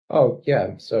Oh,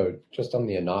 yeah. So just on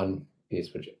the Anon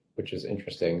piece, which is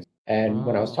interesting. And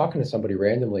when I was Oh, talking to somebody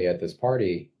randomly at this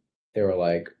party, they were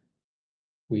like,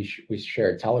 we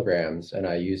shared telegrams, and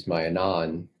I used my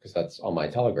Anon because that's on my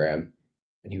Telegram.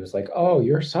 And he was like, "Oh,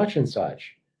 you're such and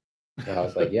such." And I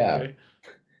was like, "Yeah." okay.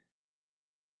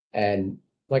 And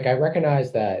like I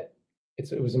recognized that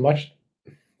it was a much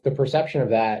the perception of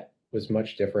that was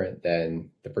much different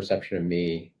than the perception of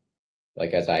me,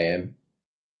 like as I am.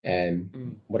 And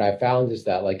Mm, what I found is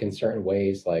that like in certain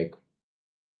ways, like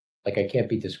I can't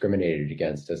be discriminated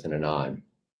against as an anon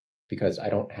because I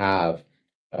don't have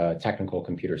a technical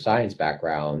computer science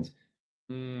background,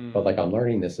 but like I'm mm,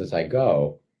 learning this as I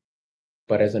go.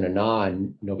 But as an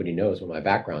anon, nobody knows what my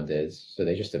background is, so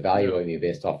they just yeah. evaluate me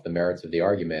based off the merits of the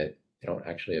argument. They don't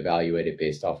actually evaluate it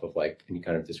based off of like any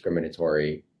kind of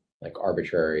discriminatory, like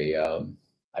arbitrary,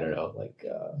 I don't know, like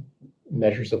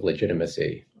measures of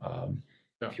legitimacy, Yeah.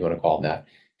 if you want to call them that.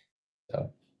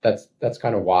 So that's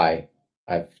kind of why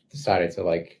I've decided to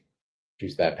like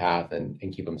choose that path and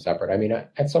keep them separate. I mean,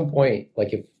 at some point,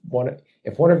 like if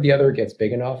one of the other gets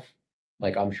big enough,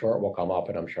 like I'm sure it will come up,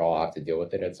 and I'm sure I'll have to deal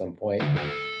with it at some point.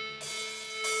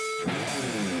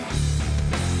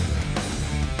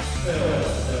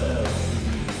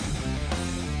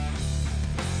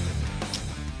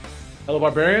 Hello,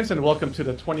 barbarians, and welcome to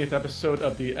the 20th episode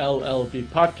of the LLB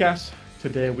podcast.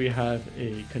 Today we have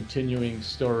a continuing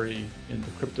story in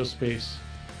the crypto space.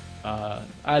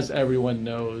 As everyone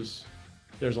knows,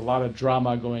 there's a lot of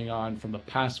drama going on from the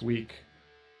past week.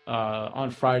 On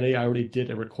Friday, I already did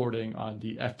a recording on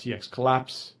the FTX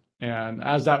collapse. And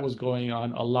as that was going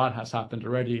on, a lot has happened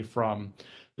already, from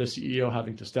the CEO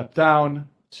having to step down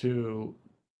to,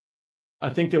 I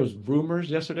think there was rumors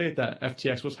yesterday that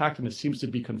FTX was hacked, and it seems to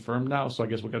be confirmed now. So I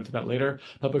guess we'll get into that later.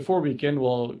 But before we begin,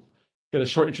 we'll get a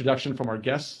short introduction from our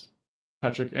guest,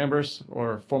 Patrick Ambers,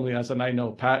 or formerly as I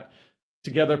know, Pat.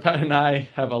 Together, Pat and I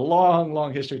have a long,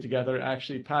 long history together.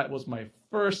 Actually, Pat was my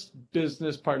first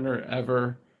business partner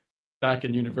ever back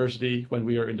in university when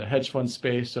we were in the hedge fund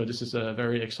space. So this is a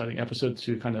very exciting episode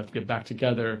to kind of get back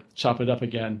together, chop it up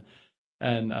again.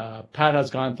 And Pat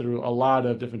has gone through a lot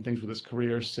of different things with his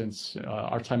career, since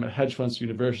our time at hedge funds,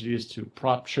 universities, to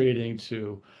prop trading,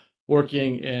 to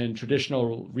working in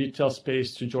traditional retail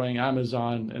space, to joining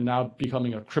Amazon, and now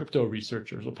becoming a crypto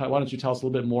researcher. So Pat, why don't you tell us a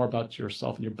little bit more about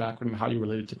yourself and your background and how you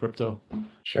related to crypto?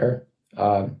 Sure.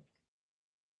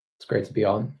 It's great to be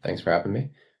on. Thanks for having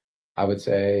me. I would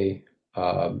say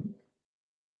um,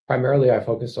 primarily I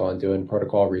focus on doing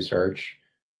protocol research,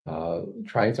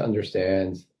 trying to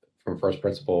understand from first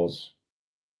principles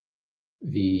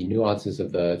the nuances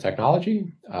of the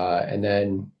technology, and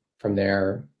then from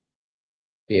there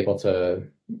be able to,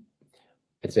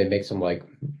 I'd say, make some like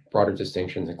broader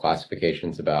distinctions and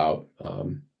classifications about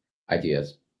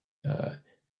ideas. Uh,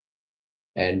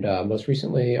 and Most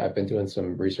recently, I've been doing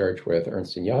some research with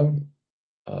Ernst& and Young.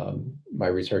 My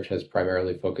research has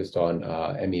primarily focused on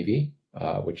MEV,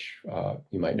 which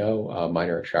you might know,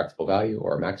 minor extractable value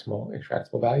or maximal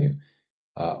extractable value.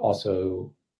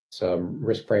 Also, some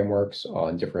risk frameworks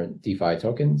on different DeFi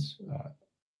tokens.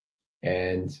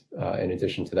 And In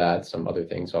addition to that, some other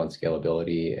things on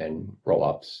scalability and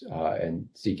rollups and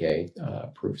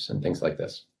ZK proofs and things like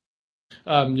this.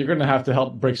 You're going to have to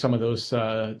help break some of those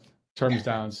terms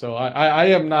down. So I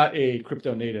am not a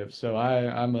crypto native, so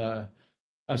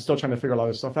I'm still trying to figure a lot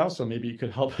of stuff out. So maybe you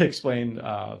could help explain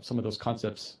some of those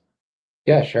concepts.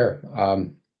 Yeah, sure.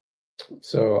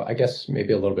 So I guess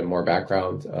maybe a little bit more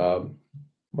background.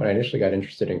 When I initially got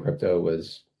interested in crypto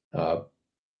was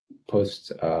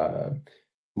post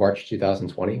March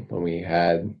 2020, when we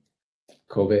had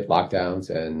COVID lockdowns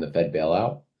and the Fed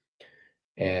bailout.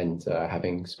 And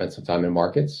having spent some time in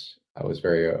markets, I was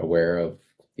very aware of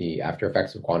the after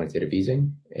effects of quantitative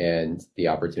easing and the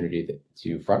opportunity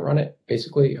to front run it,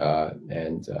 basically,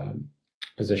 and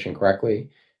position correctly.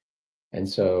 And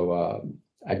so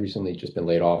I'd recently just been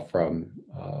laid off from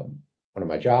one of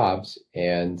my jobs,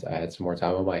 and I had some more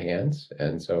time on my hands.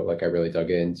 And so, like, I really dug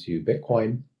into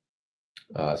Bitcoin,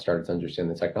 started to understand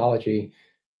the technology,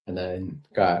 and then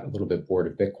got a little bit bored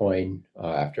of Bitcoin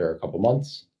after a couple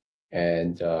months,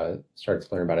 and started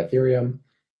to learn about Ethereum.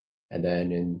 And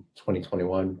then in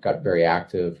 2021, got very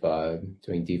active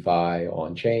doing DeFi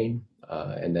on chain,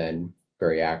 and then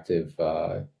very active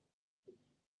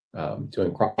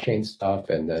doing cross chain stuff,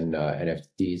 and then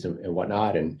NFTs and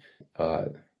whatnot. And uh,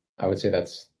 I would say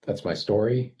that's my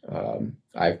story.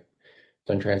 I've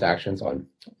done transactions on,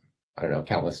 I don't know,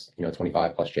 countless,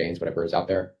 25 plus chains, whatever is out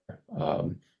there.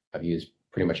 I've used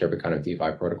pretty much every kind of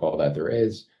DeFi protocol that there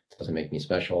is. It doesn't make me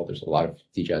special. There's a lot of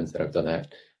degens that have done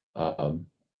that. Um,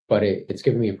 but it's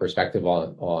given me a perspective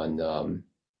on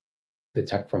the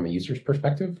tech from a user's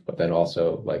perspective, but then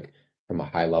also like from a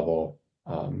high level,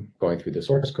 going through the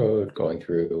source code, going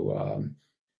through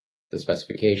the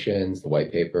specifications, the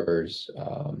white papers,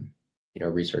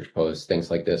 research posts,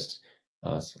 things like this.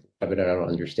 Some of it I don't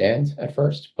understand at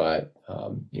first, but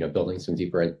building some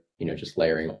deeper, just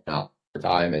layering out over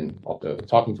time, and also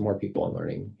talking to more people and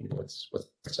learning, what's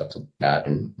stuff like that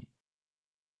and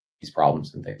these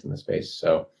problems and things in the space.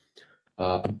 So,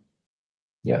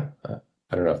 yeah,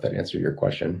 I don't know if that answered your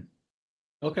question.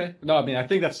 Okay. No, I mean, I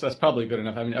think that's probably good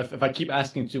enough. I mean, if I keep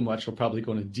asking too much, we'll probably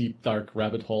go in a deep, dark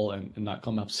rabbit hole and not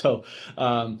come up. So,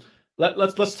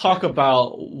 let's talk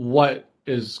about what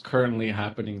is currently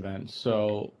happening then.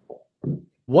 So,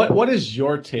 what is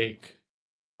your take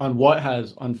on what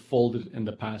has unfolded in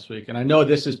the past week? And I know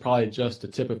this is probably just the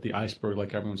tip of the iceberg,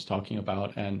 like everyone's talking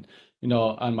about. And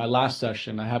on my last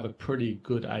session, I have a pretty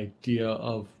good idea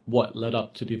of what led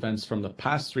up to the events from the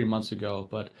past 3 months ago.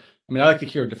 But I mean, I like to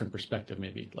hear a different perspective,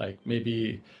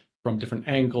 maybe from different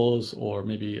angles, or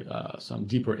maybe some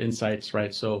deeper insights,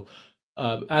 right? So,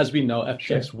 as we know,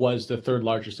 FTX was the third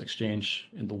largest exchange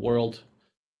in the world.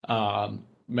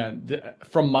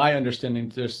 From my understanding,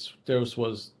 this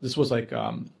was like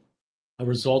a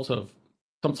result of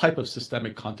some type of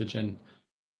systemic contagion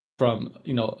from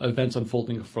events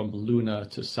unfolding from Luna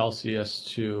to Celsius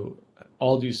to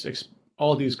all these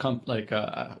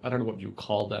I don't know what you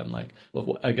call them,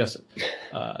 I guess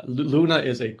Luna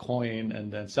is a coin,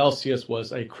 and then Celsius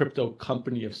was a crypto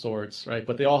company of sorts, right?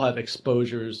 But they all had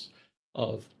exposures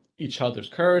of each other's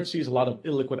currencies, a lot of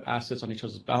illiquid assets on each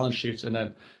other's balance sheets, and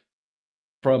then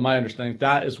from my understanding,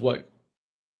 that is what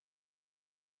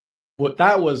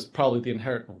that was probably the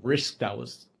inherent risk that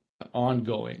was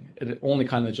ongoing. It only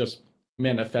kind of just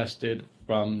manifested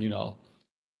from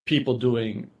people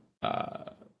doing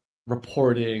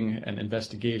reporting and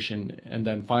investigation, and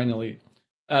then finally,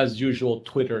 as usual,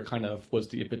 Twitter kind of was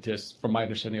the impetus, from my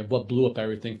understanding, of what blew up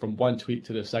everything, from one tweet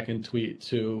to the second tweet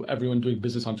to everyone doing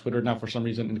business on Twitter now for some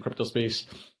reason in the crypto space.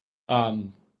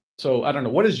 So I don't know,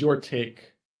 what is your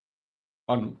take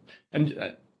on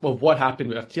what happened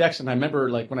with FTX? And I remember,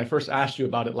 like, when I first asked you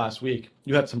about it last week,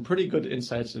 you had some pretty good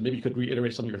insights, and maybe you could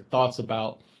reiterate some of your thoughts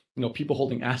about people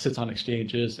holding assets on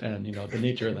exchanges and the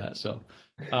nature of that. So,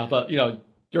 but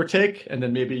your take, and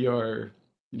then maybe your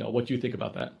what you think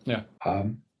about that. Yeah.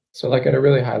 So, like, at a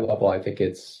really high level, I think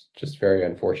it's just very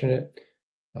unfortunate.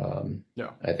 Yeah.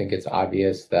 I think it's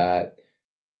obvious that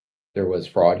there was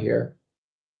fraud here,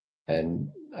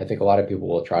 and I think a lot of people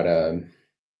will try to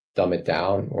dumb it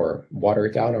down or water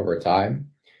it down over time.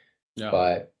 Yeah.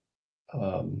 But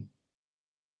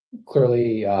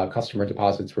clearly, customer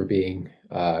deposits were being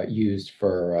used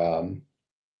for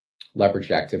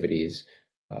leveraged activities,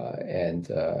 and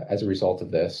as a result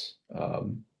of this,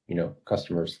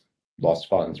 customers lost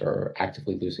funds or are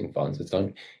actively losing funds.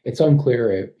 It's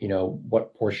unclear,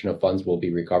 what portion of funds will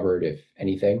be recovered, if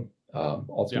anything,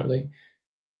 ultimately. Yeah.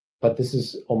 But this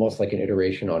is almost like an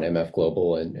iteration on MF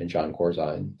Global and John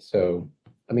Corzine. So,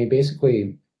 I mean,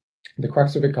 basically, the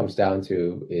crux of it comes down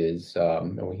to is,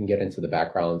 and we can get into the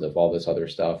background of all this other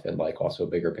stuff and like also a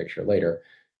bigger picture later.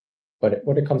 But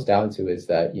what it comes down to is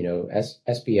that,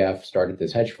 SBF started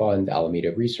this hedge fund,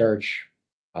 Alameda Research.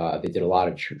 They did a lot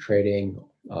of trading,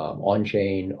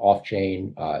 on-chain,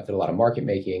 off-chain, did a lot of market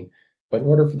making. But in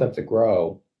order for them to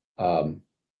grow,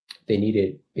 they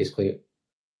needed basically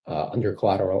under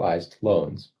collateralized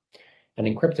loans. And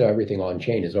in crypto, everything on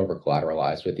chain is over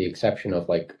collateralized, with the exception of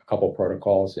like a couple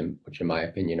protocols, which in my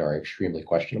opinion are extremely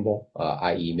questionable,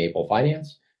 i.e. Maple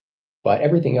Finance. But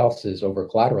everything else is over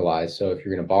collateralized. So if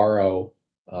you're going to borrow,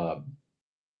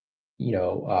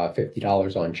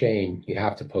 $50 on chain, you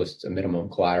have to post a minimum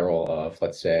collateral of,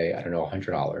 let's say, I don't know,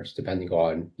 $100, depending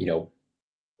on,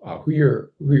 who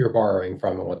you're borrowing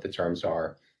from and what the terms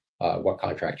are, what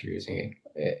contract you're using,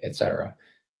 et cetera.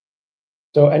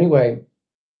 So anyway,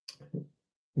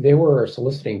 they were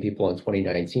soliciting people in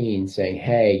 2019 saying,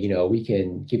 hey, we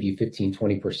can give you 15,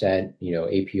 20%,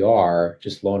 APR,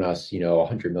 just loan us,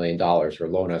 $100 million or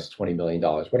loan us $20 million,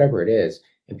 whatever it is.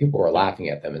 And people were laughing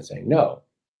at them and saying no.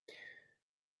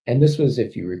 And this was,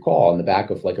 if you recall, on the back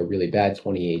of like a really bad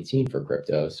 2018 for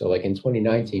crypto. So like in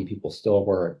 2019, people still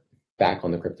weren't back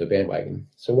on the crypto bandwagon.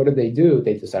 So what did they do?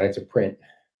 They decided to print,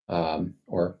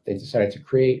 or they decided to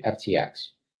create FTX.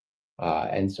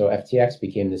 And so FTX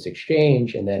became this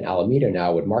exchange, and then Alameda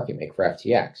now would market make for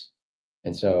FTX.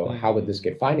 And so how would this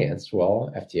get financed?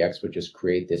 Well, FTX would just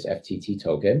create this FTT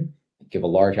token, give a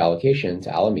large allocation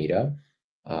to Alameda,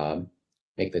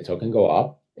 make the token go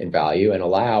up in value, and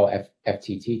allow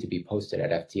FTT to be posted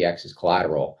at FTX as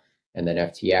collateral and then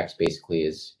FTX basically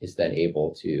is then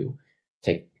able to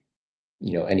take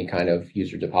any kind of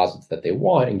user deposits that they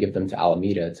want and give them to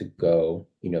Alameda to go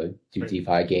do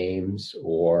DeFi games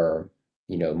or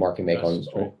market make on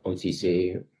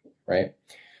OTC, right?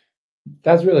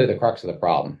 That's really the crux of the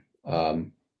problem.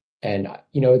 And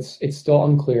it's still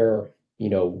unclear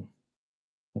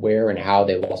where and how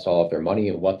they lost all of their money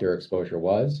and what their exposure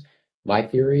was. My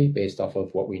theory, based off of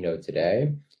what we know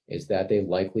today, is that they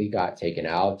likely got taken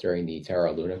out during the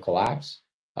Terra Luna collapse,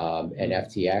 and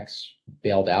FTX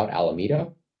bailed out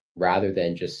Alameda rather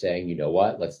than just saying, you know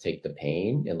what, let's take the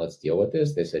pain and let's deal with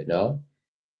this. They said no,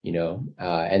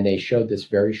 and they showed this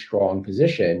very strong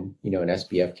position, and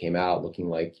SBF came out looking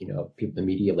like, the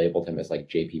media labeled him as like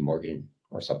JP Morgan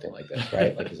or something like this,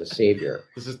 right? Like as a savior.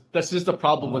 This is the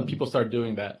problem when people start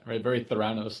doing that, right? Very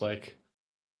Theranos-like.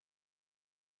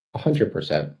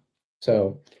 100%.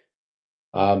 So,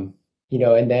 and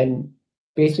then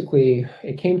basically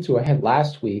it came to a head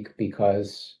last week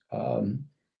because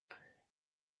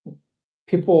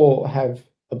people have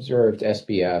observed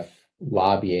SBF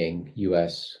lobbying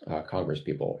U.S. Congress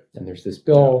people, and there's this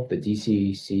bill, the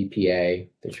DCCPA,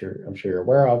 that I'm sure you're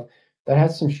aware of, that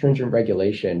has some stringent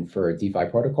regulation for DeFi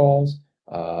protocols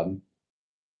and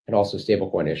also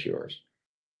stablecoin issuers.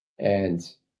 And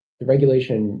the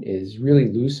regulation is really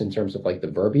loose in terms of like the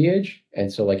verbiage,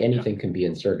 and so like anything can be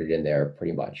inserted in there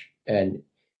pretty much. And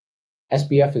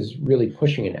SBF is really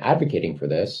pushing and advocating for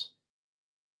this,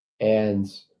 and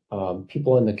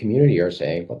people in the community are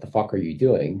saying, what the fuck are you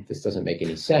doing? This doesn't make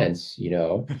any sense.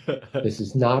 This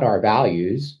is not our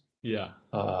values. Yeah.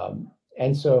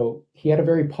 And so he had a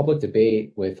very public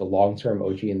debate with a long-term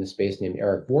OG in the space named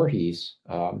Eric Voorhees.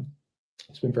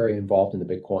 He's been very involved in the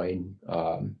Bitcoin,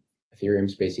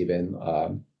 Ethereum space, even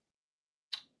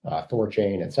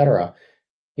Thorchain, etc.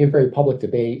 He had a very public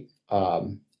debate,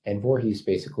 and Voorhees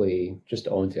basically just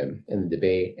owned him in the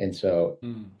debate. And so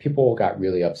people got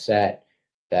really upset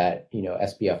that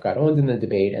SBF got owned in the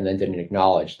debate and then didn't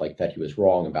acknowledge like that he was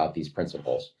wrong about these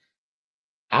principles.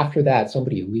 After that,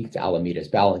 somebody leaked Alameda's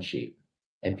balance sheet,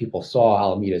 and people saw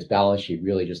Alameda's balance sheet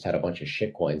really just had a bunch of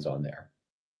shit coins on there,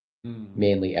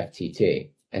 mainly FTT.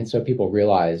 And so people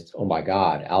realized, oh my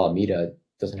God, Alameda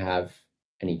doesn't have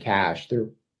any cash. They're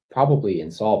probably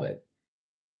insolvent.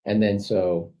 And then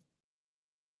so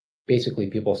basically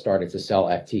people started to sell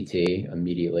FTT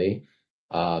immediately.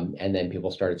 And then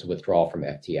people started to withdraw from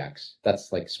FTX.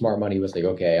 That's like smart money was like,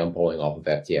 okay, I'm pulling off of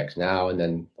FTX now. And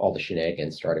then all the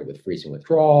shenanigans started with freezing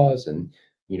withdrawals and,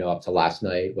 up to last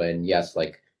night when, yes,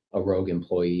 like a rogue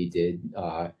employee did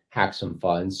hack some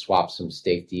funds, swap some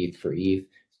staked ETH for ETH,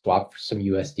 swap some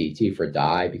USDT for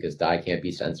DAI because DAI can't be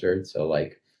censored. So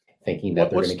like thinking that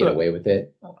they're going to get away with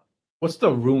it. What's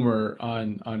the rumor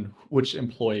on which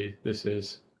employee this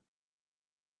is?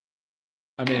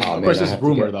 I mean, of course, it's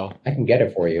rumor, though. I can get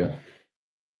it for you.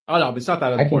 Oh, no, but it's not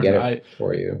that important. I can get it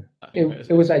for you.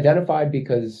 It was identified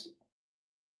because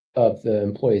of the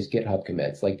employee's GitHub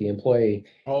commits. Like the employee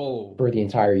for the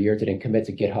entire year didn't commit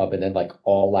to GitHub, and then like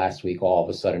all last week, all of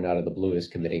a sudden out of the blue is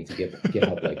committing to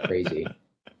GitHub like crazy.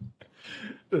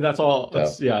 That's all.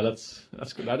 That's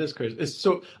good. That is crazy.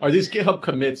 So are these GitHub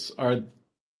commits,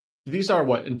 these are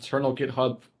what internal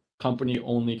GitHub company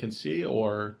only can see,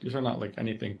 or these are not like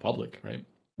anything public, right?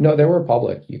 No, they were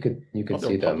public. You could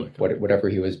see them, whatever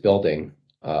he was building.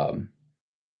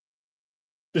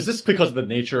 Is this because of the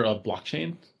nature of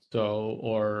blockchain? So,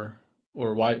 or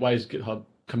why is GitHub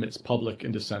commits public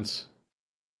in this sense?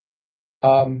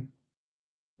 Well,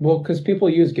 because people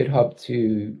use GitHub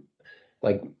to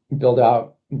like build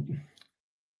out.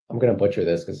 I'm going to butcher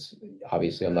this because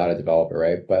obviously I'm not a developer,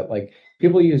 right? But like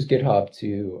people use GitHub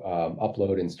to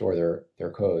upload and store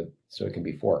their code so it can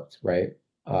be forked, right?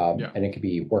 And it can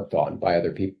be worked on by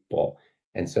other people.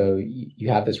 And so you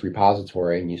have this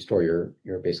repository and you store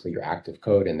your basically your active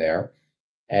code in there.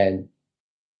 And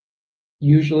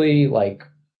usually, like,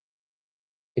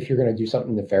 if you're going to do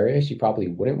something nefarious, you probably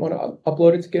wouldn't want to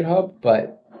upload it to GitHub.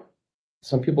 But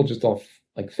some people just don't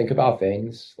like think about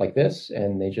things like this,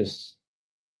 and they just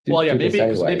maybe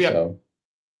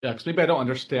I don't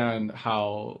understand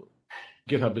how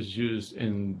GitHub is used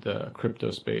in the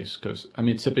crypto space, because I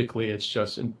mean typically it's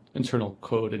just internal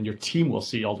code and your team will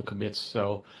see all the commits.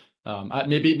 So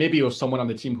maybe it was someone on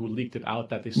the team who leaked it out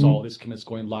that they saw all these commits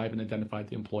going live and identified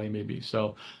the employee maybe.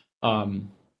 So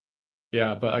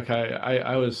but okay,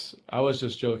 I was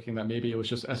just joking that maybe it was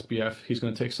just SBF. He's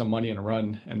going to take some money and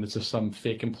run, and it's just some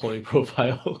fake employee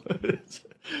profile.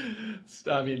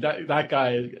 I mean, that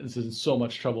guy is in so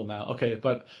much trouble now. Okay,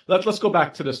 but let's go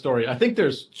back to the story. I think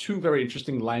there's two very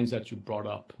interesting lines that you brought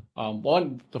up.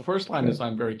 The first line is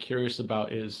I'm very curious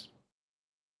about is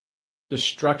the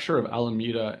structure of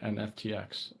Alameda and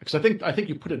FTX? Because I think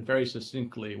you put it very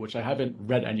succinctly, which I haven't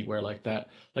read anywhere like that,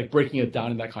 like breaking it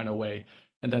down in that kind of way.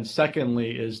 And then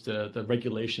secondly is the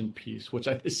regulation piece, which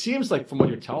it seems like from what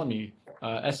you're telling me,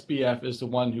 SBF is the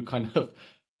one who kind of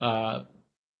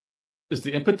is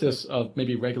the impetus of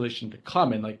maybe regulation to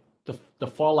come, and like the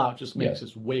fallout just makes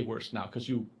this way worse now because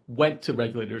you went to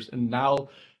regulators and now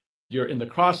you're in the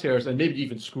crosshairs and maybe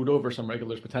even screwed over some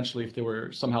regulators potentially if they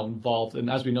were somehow involved. And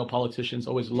as we know, politicians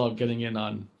always love getting in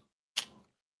on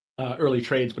early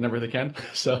trades whenever they can.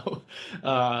 So,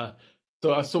 so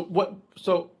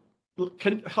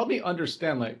can help me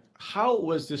understand, like, how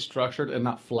was this structured and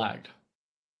not flagged?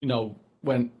 You know,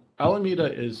 when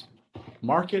Alameda is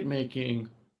market making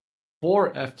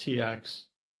for FTX,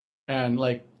 and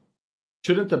like,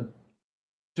 shouldn't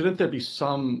there be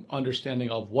some understanding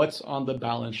of what's on the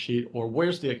balance sheet, or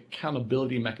where's the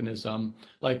accountability mechanism?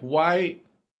 Like, why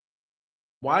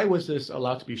was this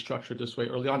allowed to be structured this way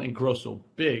early on and grow so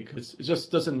big? It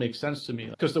just doesn't make sense to me.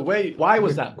 Because why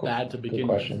was that bad to begin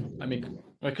with? I mean,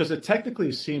 because it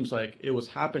technically seems like it was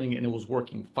happening and it was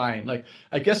working fine. Like,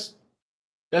 I guess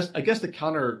the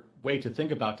counter way to think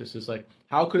about this is like,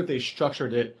 how could they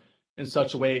structured it in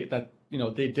such a way that, you know,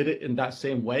 they did it in that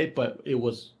same way, but it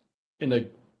was in a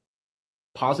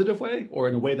positive way or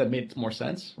in a way that made more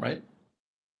sense, right?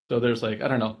 So there's like, I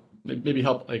don't know, maybe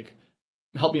help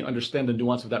me understand the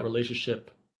nuance of that relationship.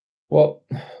 Well,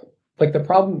 like the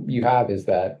problem you have is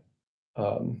that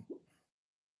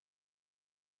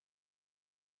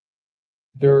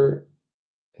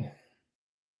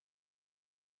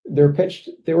they were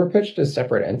pitched as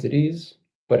separate entities,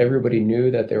 but everybody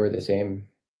knew that they were the same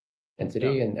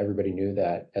entity, and everybody knew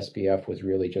that SBF was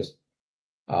really just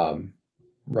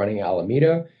running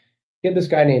Alameda. He had this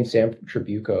guy named Sam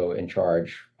Trabucco in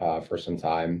charge for some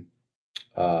time.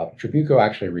 Trabucco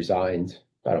actually resigned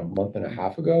about a month and a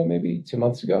half ago, maybe 2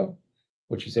 months ago,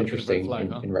 which is interesting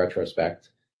in retrospect.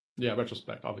 Yeah,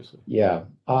 retrospect, obviously. Yeah.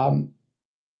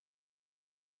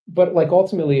 But like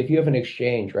ultimately, if you have an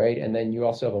exchange, right, and then you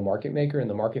also have a market maker, and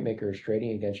the market maker is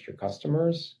trading against your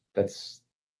customers, that's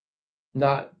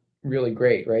not really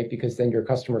great, right? Because then your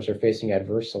customers are facing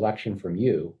adverse selection from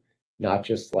you, not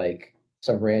just like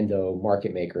some rando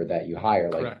market maker that you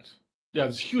hire. Like, correct. Yeah,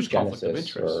 there's huge conflict of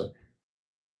interest.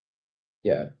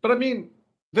 Yeah. But I mean,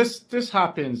 this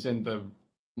happens in the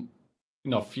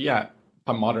fiat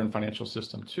modern financial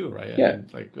system too, right? Yeah.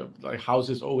 And like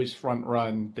houses always front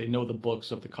run. They know the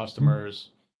books of the customers.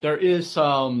 There is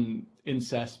some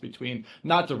incest between,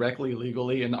 not directly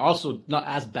legally, and also not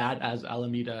as bad as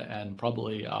Alameda and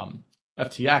probably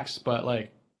FTX, but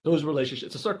like those relationships,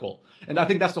 it's a circle. And I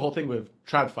think that's the whole thing with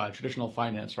TradFi, traditional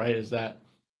finance, right? Is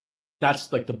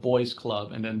that's like the boys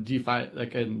club, and then DeFi,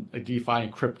 like in DeFi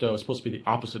and crypto, is supposed to be the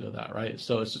opposite of that, right?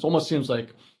 So it almost seems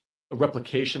like a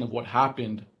replication of what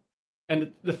happened.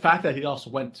 And the fact that he also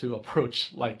went to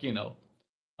approach regulation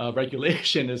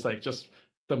is like just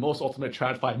the most ultimate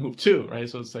TradFi move too, right?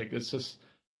 So it's like, it's just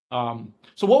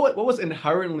so what was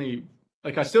inherently,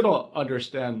 like, I still don't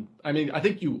understand. I mean, I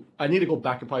need to go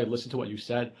back and probably listen to what you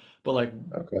said, but like,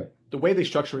 okay, the way they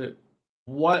structured it,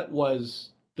 what was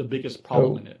the biggest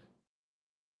problem in it?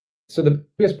 So the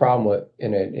biggest problem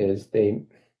in it is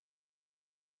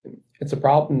it's a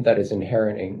problem that is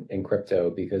inherent in crypto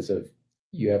because of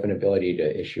you have an ability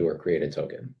to issue or create a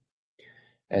token.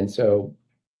 And so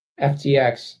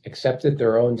FTX accepted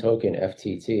their own token,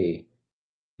 FTT,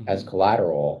 as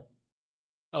collateral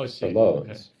for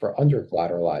loans, for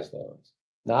under-collateralized loans,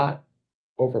 not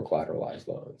over-collateralized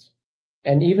loans.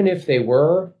 And even if they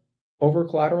were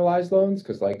over-collateralized loans,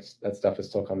 because like that stuff is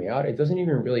still coming out, it doesn't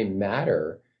even really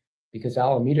matter because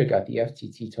Alameda got the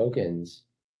FTT tokens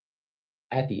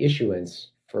at the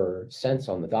issuance for cents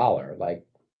on the dollar, like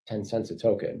 10 cents a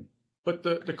token. But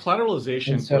the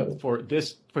collateralization for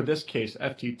this case,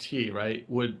 FTT, right,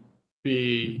 would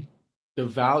be the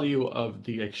value of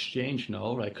the exchange,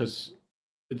 no, right? Because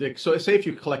so say if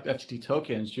you collect FTT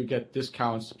tokens, you get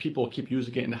discounts. People keep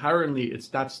using it, inherently,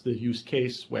 that's the use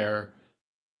case where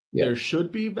there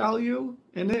should be value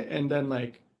in it. And then,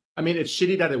 like, I mean, it's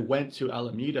shitty that it went to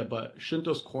Alameda, but shouldn't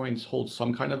those coins hold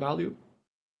some kind of value?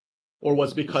 Or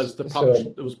was it because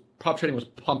prop trading was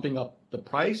pumping up the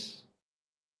price?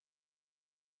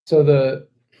 So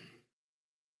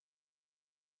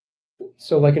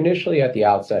like initially at the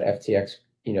outset, FTX,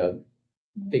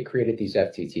 they created these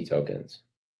FTT tokens,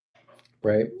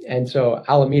 right? And so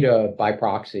Alameda by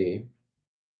proxy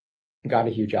got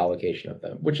a huge allocation of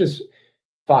them, which is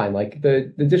fine. Like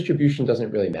the distribution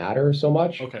doesn't really matter so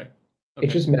much. Okay. It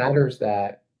just matters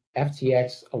that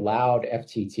FTX allowed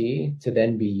FTT to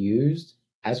then be used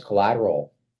as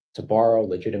collateral to borrow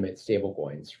legitimate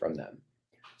stablecoins from them.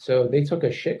 So they took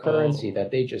a shit currency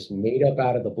that they just made up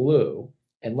out of the blue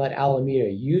and let Alameda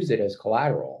use it as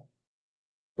collateral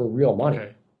for real money.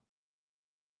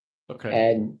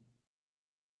 Okay.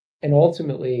 And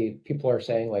ultimately, people are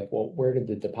saying like, well, where did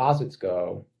the deposits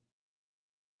go?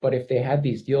 But if they had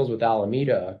these deals with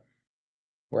Alameda,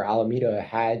 where Alameda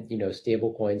had,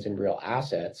 stable coins and real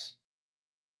assets,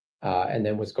 and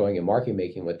then was going and market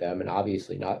making with them, and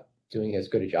obviously not doing as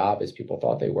good a job as people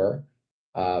thought they were,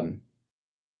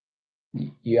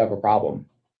 you have a problem.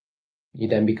 You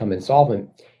then become insolvent.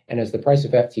 And as the price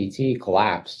of FTT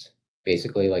collapsed,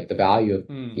 basically like the value of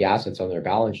the assets on their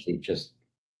balance sheet just,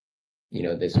 they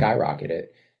skyrocketed.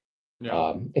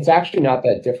 Yeah. It's actually not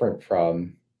that different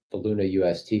from the Luna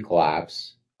UST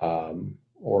collapse,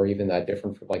 or even that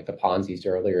different from like the Ponzi's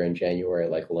earlier in January,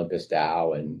 like Olympus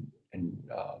DAO and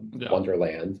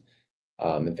Wonderland,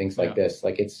 and things like this.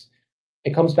 Like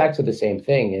it comes back to the same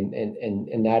thing,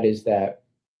 and that is that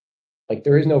like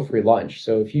there is no free lunch.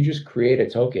 So if you just create a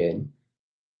token,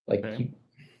 like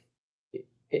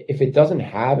if it doesn't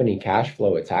have any cash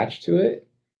flow attached to it,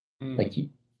 like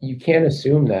you can't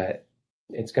assume that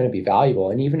it's going to be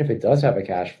valuable. And even if it does have a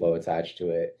cash flow attached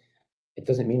to it, it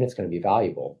doesn't mean it's going to be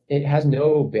valuable. It has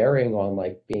no bearing on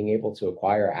like being able to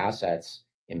acquire assets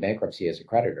in bankruptcy as a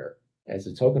creditor. As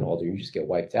a token holder, you just get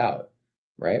wiped out,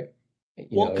 right?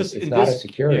 It's not a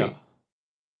security. Yeah.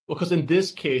 Well, because in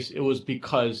this case, it was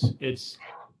because it's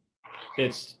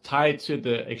tied to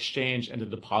the exchange and the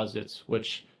deposits,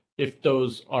 which if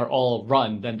those are all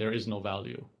run, then there is no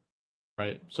value,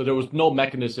 right? So there was no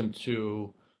mechanism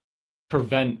to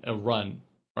prevent a run,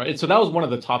 right? So that was one of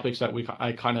the topics that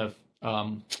I kind of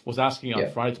was asking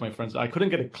on Friday to my friends. I couldn't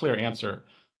get a clear answer.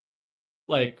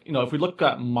 Like, if we look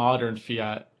at modern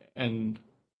fiat and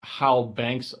how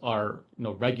banks are,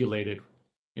 regulated,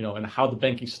 and how the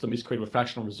banking system is created with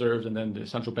fractional reserves, and then the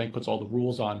central bank puts all the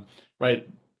rules on, right?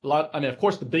 Of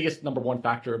course, the biggest number one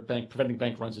factor of preventing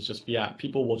bank runs is just fiat.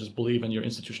 People will just believe in your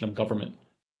institution of government,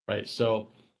 right? So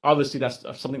obviously that's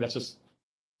something that's just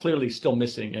clearly still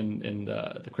missing in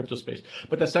the crypto space.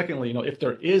 But then secondly, if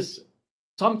there is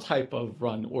some type of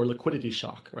run or liquidity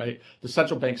shock, right, the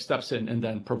central bank steps in and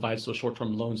then provides those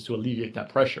short-term loans to alleviate that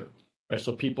pressure, right?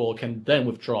 So people can then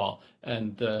withdraw,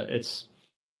 and it's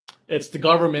the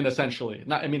government essentially.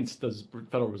 It's the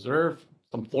Federal Reserve,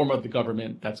 some form of the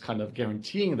government that's kind of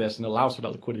guaranteeing this and allows for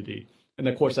that liquidity. And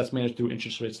of course, that's managed through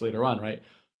interest rates later on, right?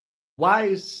 Why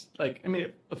is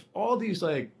if all these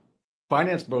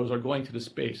finance bros are going to the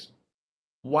space,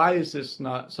 why is this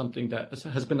not something that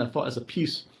has been thought as a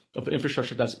piece of the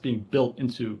infrastructure that's being built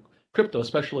into crypto,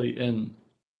 especially in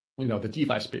the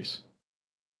DeFi space?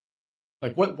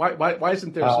 Like, why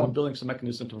isn't there someone building some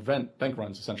mechanism to prevent bank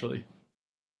runs, essentially?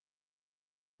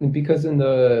 Because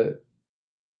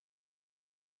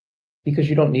because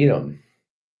you don't need them.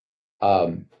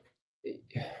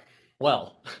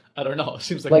 Well, I don't know. It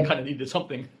seems like we kind of needed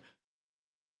something.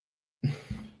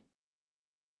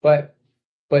 But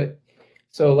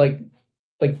so like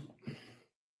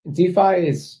DeFi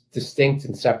is distinct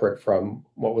and separate from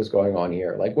what was going on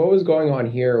here. Like what was going on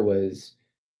here was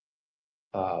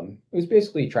it was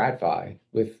basically TradFi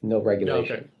with no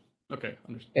regulation. Okay,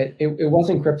 understand. It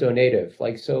wasn't crypto native.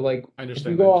 Like so like if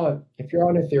you're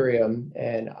on Ethereum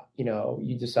and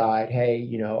you decide, hey,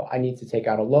 I need to take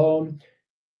out a loan,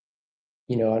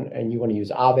 and you want to use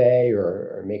Aave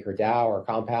or MakerDAO or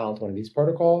Compound, one of these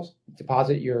protocols,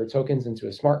 deposit your tokens into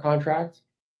a smart contract,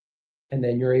 and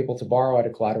then you're able to borrow at a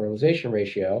collateralization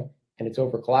ratio, and it's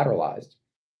over collateralized.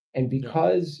 And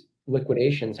because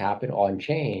liquidations happen on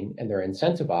chain and they're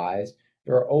incentivized,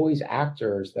 there are always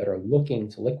actors that are looking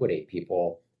to liquidate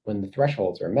people when the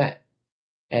thresholds are met.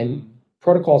 And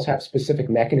protocols have specific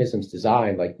mechanisms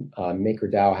designed, like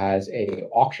MakerDAO has a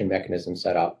auction mechanism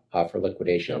set up for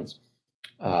liquidations.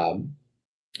 Where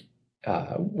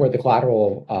the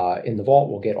collateral in the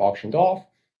vault will get auctioned off,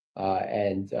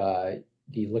 and the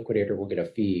liquidator will get a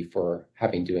fee for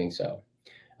having doing so.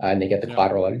 And they get the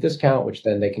collateral at a discount, which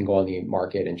then they can go on the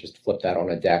market and just flip that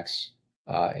on a DEX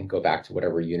and go back to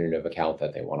whatever unit of account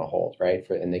that they want to hold, right?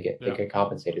 And they get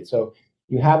compensated. So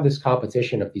you have this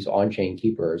competition of these on-chain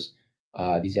keepers,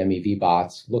 these MEV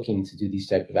bots looking to do these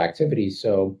type of activities.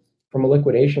 So from a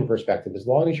liquidation perspective, as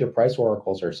long as your price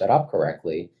oracles are set up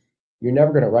correctly, you're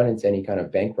never going to run into any kind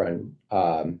of bank run,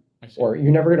 or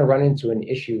you're never going to run into an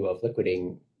issue of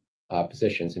liquidating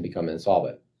positions and become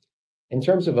insolvent. In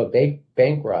terms of a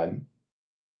bank run,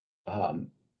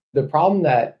 the problem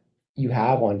that you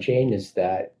have on chain is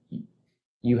that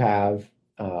you have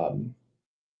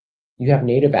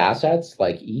native assets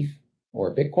like ETH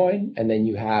or Bitcoin, and then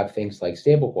you have things like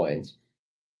stablecoins.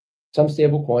 Some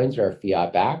stablecoins are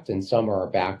fiat backed, and some are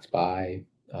backed by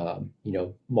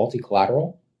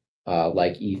multi-collateral,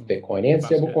 like ETH, Bitcoin, and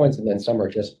stablecoins, and then some are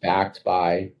just backed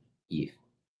by ETH.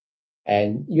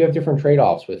 And you have different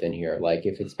trade-offs within here. Like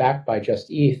if it's backed by just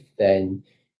ETH, then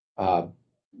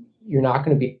you're not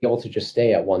going to be able to just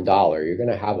stay at $1. You're going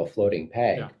to have a floating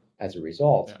peg as a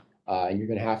result, and you're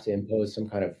going to have to impose some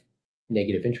kind of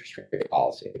negative interest rate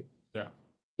policy. Yeah.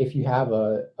 If you have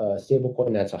a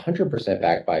stablecoin that's 100%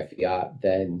 backed by fiat,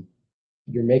 then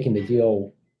you're making the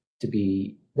deal to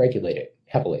be regulated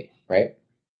heavily, right?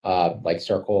 Like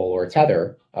Circle or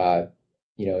Tether.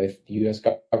 If the U.S.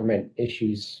 government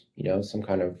issues, some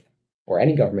kind of, or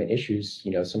any government issues,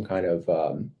 some kind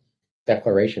of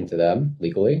declaration to them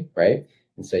legally, right,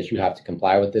 and says you have to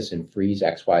comply with this and freeze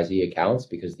XYZ accounts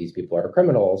because these people are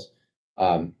criminals,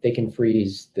 they can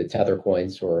freeze the Tether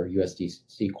coins or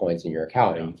USDC coins in your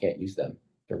account and you can't use them.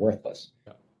 They're worthless.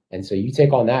 Yeah. And so you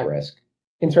take on that risk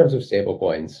in terms of stable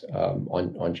coins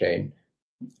on chain.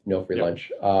 No free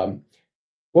lunch.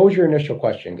 What was your initial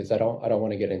question? Because I don't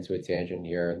want to get into a tangent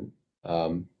here.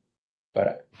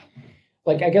 But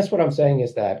I guess what I'm saying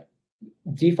is that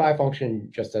DeFi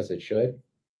functioned just as it should.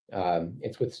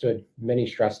 It's withstood many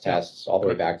stress tests all the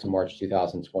way back to March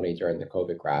 2020 during the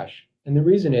COVID crash. And the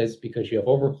reason is because you have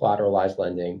over-collateralized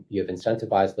lending, you have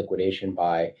incentivized liquidation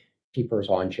by keepers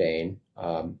on chain,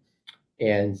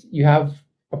 and you have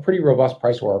a pretty robust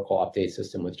price oracle update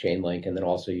system with Chainlink, and then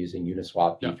also using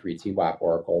Uniswap v3 TWAP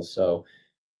oracles. So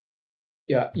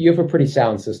yeah, you have a pretty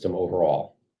sound system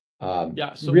overall.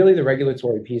 So really the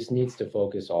regulatory piece needs to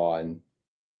focus on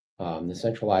the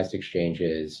centralized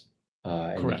exchanges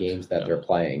and the games that they're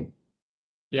playing.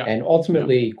 Yeah. And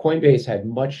ultimately, Coinbase had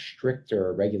much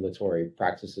stricter regulatory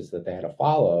practices that they had to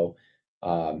follow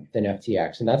than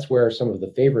FTX. And that's where some of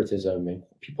the favoritism, and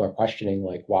people are questioning,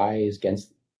 like, why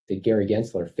did Gary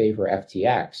Gensler favor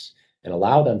FTX and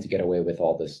allow them to get away with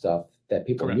all this stuff that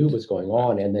people knew was going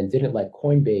on, and then didn't let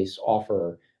Coinbase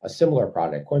offer a similar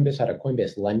product. Coinbase had a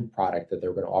Coinbase Lend product that they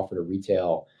were going to offer to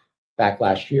retail back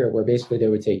last year, where basically they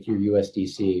would take your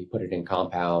USDC, put it in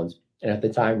Compound, and at the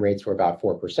time rates were about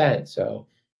 4%. So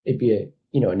it'd be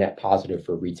a net positive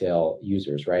for retail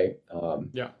users, right?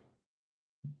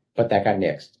 But that got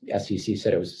nixed. The SEC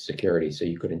said it was a security, so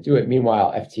you couldn't do it.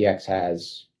 Meanwhile, FTX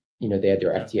has, they had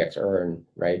their FTX earn,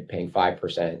 right, paying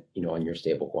 5%, on your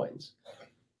stable coins.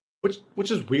 Which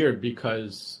is weird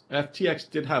because FTX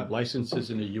did have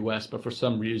licenses in the US, but for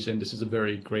some reason, this is a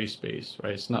very gray space,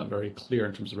 right? It's not very clear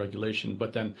in terms of regulation.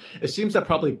 But then it seems that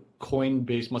probably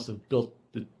Coinbase must have built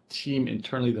the team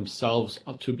internally themselves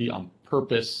to be on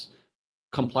purpose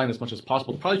compliant as much as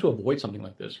possible, probably to avoid something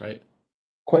like this, right?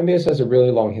 Coinbase has a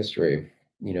really long history.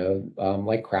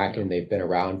 Like Kraken, they've been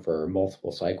around for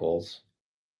multiple cycles.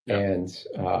 And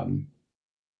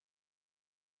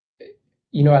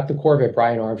at the core of it,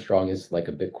 Brian Armstrong is like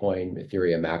a Bitcoin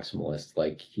Ethereum maximalist.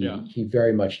 Like he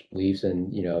very much believes in,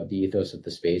 the ethos of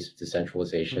the space,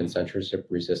 decentralization, censorship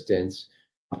resistance,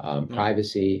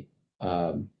 privacy.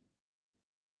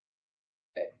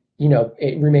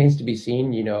 It remains to be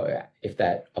seen, if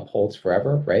that upholds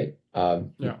forever, right?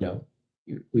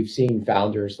 We've seen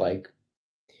founders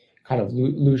kind of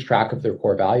lose track of their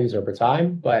core values over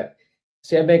time, but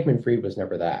Sam Bankman-Fried was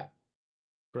never that.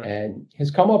 Right. And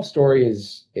his come up story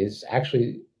is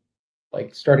actually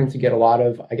starting to get a lot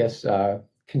of, I guess,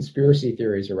 conspiracy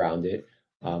theories around it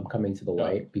coming to the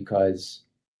light, because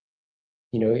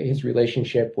his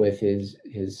relationship with his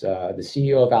the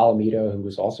CEO of Alameda, who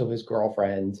was also his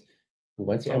girlfriend, who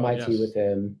went to MIT with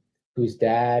him, whose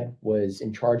dad was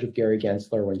in charge of Gary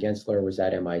Gensler when Gensler was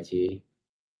at MIT.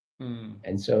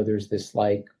 And so there's this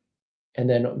and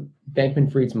then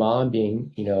Bankman-Fried's mom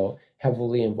being,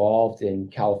 heavily involved in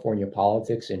California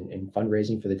politics and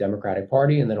fundraising for the Democratic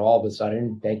Party. And then all of a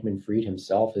sudden, Bankman-Fried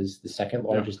himself is the second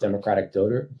largest Democratic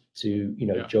donor to,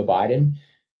 Joe Biden.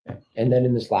 And then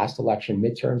in this last election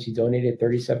midterms, he donated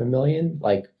 $37 million.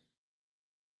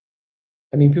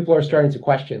 People are starting to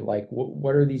question,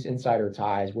 what are these insider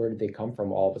ties? Where did they come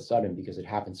from all of a sudden? Because it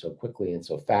happened so quickly and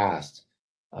so fast.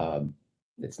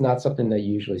 It's not something that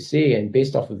you usually see. And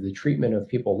based off of the treatment of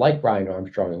people like Brian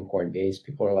Armstrong and Coinbase,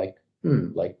 people are like,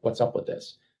 what's up with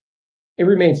this? It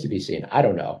remains to be seen. I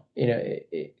don't know.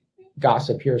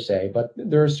 Gossip, hearsay, but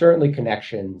there are certainly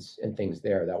connections and things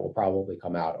there that will probably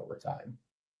come out over time.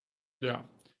 Yeah.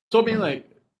 So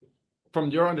from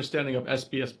your understanding of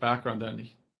SBS background, then,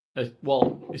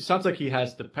 it sounds like he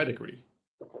has the pedigree.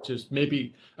 Just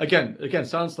maybe again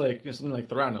sounds like something like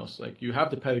Theranos. You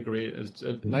have the pedigree. It's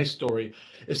a nice story.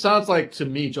 It sounds like to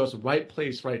me just right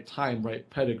place, right time, right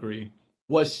pedigree.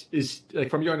 is like,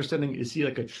 from your understanding, is he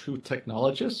like a true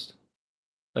technologist?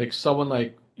 Like someone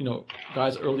like,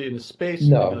 guys early in the space,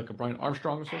 maybe No, like a Brian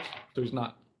Armstrong or sorts? So he's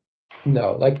not.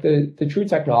 no. Like the true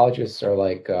technologists are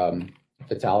like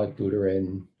Vitalik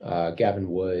Buterin, Gavin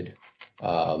Wood.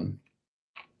 Um,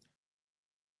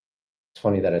 it's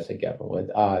funny that I said Gavin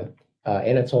Wood.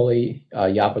 Anatoly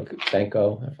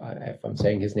Yakovenko, if I'm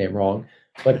saying his name wrong,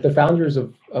 but the founders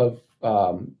of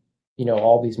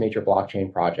all these major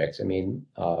blockchain projects. I mean,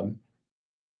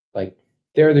 like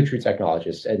they're the true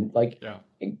technologists, and like Yeah.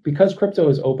 because crypto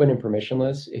is open and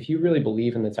permissionless, if you really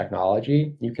believe in the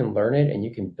technology, you can learn it and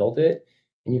you can build it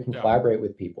and you can Yeah. collaborate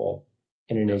with people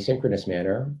in an Yeah. asynchronous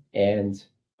manner, and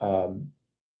um,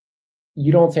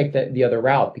 you don't take the other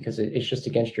route because it's just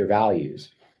against your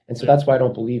values. And so Yeah. that's why I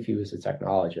don't believe he was a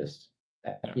technologist,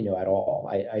 Yeah. at all.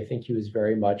 I think he was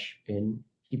very much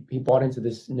he bought into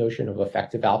this notion of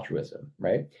effective altruism,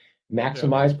 right? Yeah.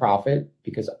 Maximize profit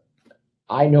because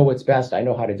I know what's best. I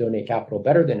know how to donate capital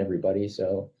better than everybody.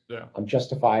 So Yeah. I'm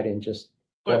justified in just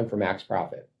going But for max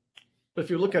profit. if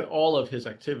you look at all of his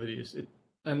activities,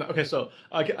 and okay, so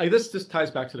this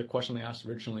ties back to the question I asked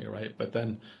originally, right? But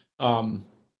then, um,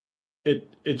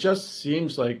 it just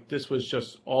seems like this was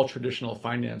just all traditional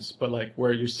finance, but like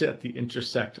where you sit at the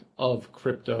intersect of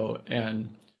crypto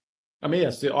and, I mean,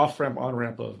 yes, the off ramp, on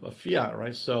ramp of fiat,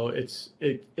 right? So it's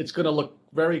going to look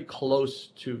very close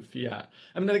to fiat.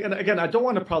 I mean, again, I don't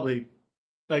want to probably,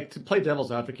 like, to play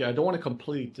devil's advocate, I don't want to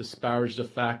completely disparage the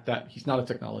fact that he's not a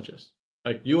technologist.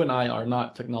 Like, you and I are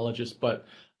not technologists, but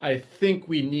I think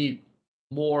we need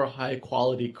more high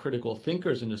quality critical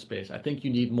thinkers in this space. I think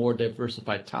you need more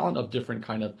diversified talent of different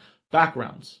kind of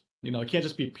backgrounds. It can't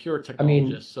just be pure I mean,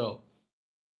 technologists. So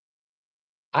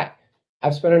I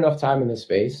I've spent enough time in this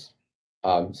space,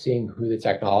 seeing who the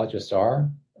technologists are.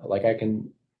 Like I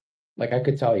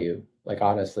could tell you, like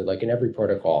honestly, like in every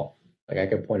protocol, like I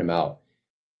could point him out.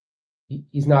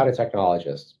 He's not a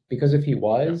technologist because if he yeah,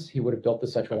 was, he would have built the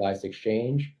centralized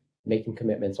exchange, making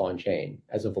commitments on chain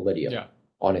as a Validium yeah,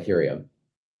 on Ethereum,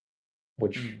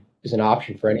 which mm, is an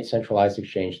option for any centralized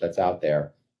exchange that's out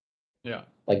there. yeah,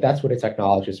 Like that's what a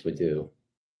technologist would do,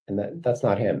 and that's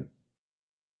not him.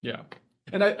 yeah.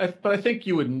 And but I think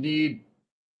you would need.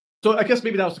 So I guess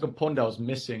maybe that was the component that was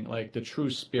missing, like the true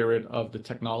spirit of the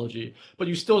technology. But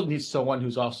you still need someone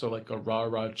who's also like a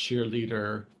rah-rah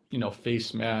cheerleader,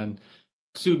 face man,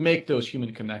 to make those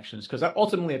human connections. Because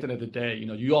ultimately, at the end of the day,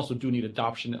 you also do need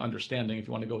adoption and understanding if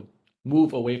you want to go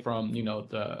move away from,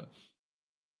 the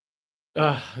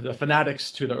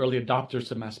fanatics to the early adopters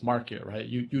to mass market, right?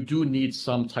 You do need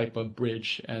some type of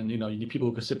bridge, and you need people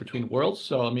who can sit between worlds.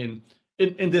 So I mean,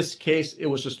 in this case, it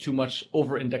was just too much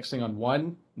over indexing on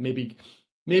one. Maybe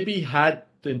he had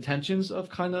the intentions of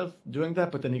kind of doing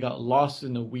that, but then he got lost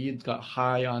in the weeds, got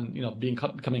high on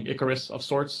becoming Icarus of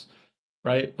sorts,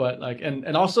 right? But like,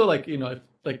 and also like, if,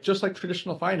 like, just like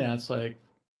traditional finance, like,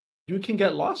 you can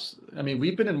get lost. I mean,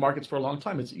 we've been in markets for a long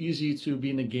time. It's easy to be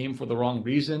in a game for the wrong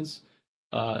reasons,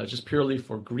 just purely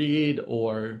for greed,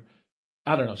 or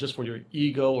I don't know, just for your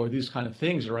ego or these kind of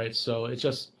things, right? So it's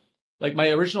just like, my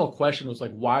original question was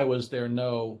like, why was there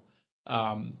no,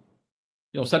 um,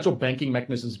 central banking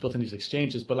mechanisms built in these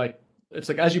exchanges? But like, it's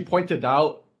like, as you pointed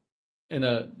out in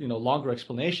a longer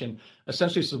explanation,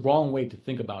 essentially it's the wrong way to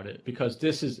think about it, because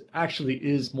this is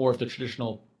more of the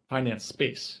traditional finance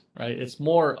space, right? It's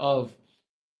more of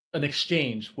an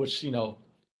exchange, which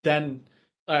then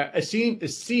it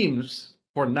seems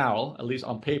for now, at least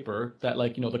on paper, that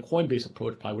like the Coinbase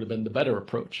approach probably would have been the better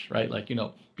approach, right? Like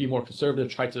be more conservative,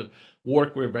 try to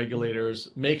work with regulators,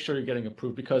 make sure you're getting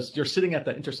approved, because you're sitting at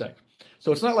that intersect.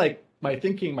 So it's not like my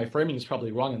framing is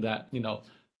probably wrong in that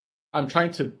I'm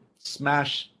trying to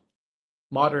smash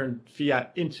modern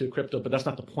fiat into crypto, but that's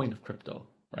not the point of crypto,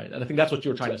 right? And I think that's what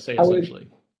you were trying So to say I would, essentially.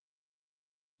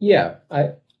 yeah,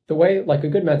 the way like a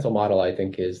good mental model I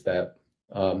think is that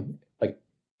like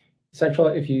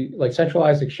if you like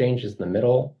centralized exchange is in the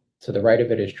middle. To the right of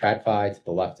it is TradFi, to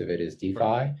the left of it is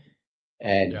Right. DeFi,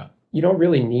 and Yeah. you don't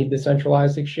really need the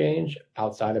centralized exchange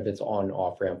outside of its on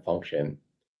off ramp function.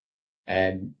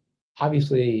 And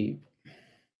obviously,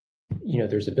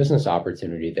 there's a business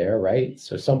opportunity there, right?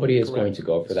 So somebody is going Correct. to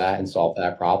go for It's that and solve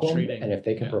that problem. And trading. if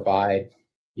they can Yeah. provide,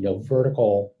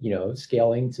 vertical,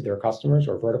 scaling to their customers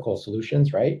or vertical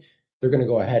solutions, right? They're going to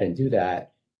go ahead and do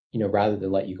that, rather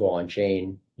than let you go on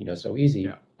chain, so easy.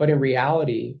 Yeah. But in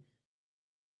reality,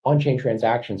 on-chain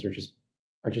transactions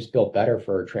are just built better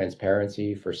for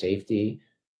transparency, for safety.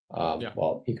 Yeah.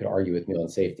 Well, you could argue with me on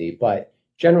safety, but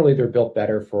generally they're built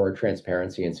better for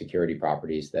transparency and security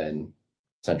properties than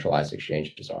centralized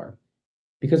exchanges are.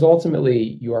 Because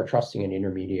ultimately you are trusting an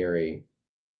intermediary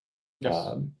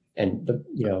Yes. And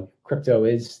crypto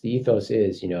is, the ethos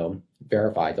is,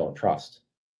 verify, don't trust.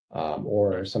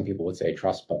 Or Right. some people would say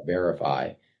trust but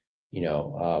verify, you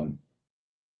know.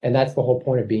 And that's the whole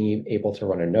point of being able to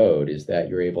run a node, is that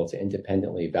you're able to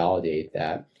independently validate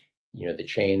that, the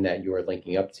chain that you are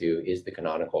linking up to is the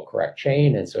canonical correct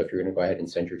chain. And so if you're going to go ahead and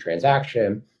send your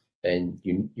transaction, then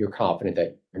you're confident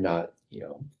that you're not,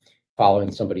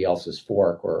 following somebody else's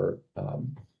fork, or,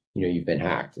 you've been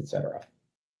hacked, etc.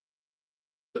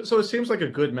 So it seems like a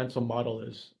good mental model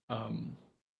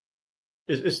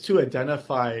is to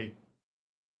identify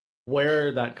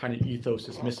where that kind of ethos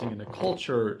is missing in the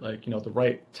culture, like the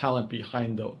right talent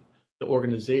behind the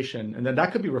organization, and then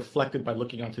that could be reflected by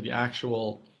looking onto the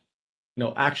actual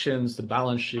actions, the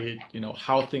balance sheet,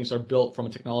 how things are built from a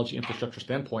technology infrastructure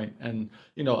standpoint. And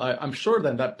I'm sure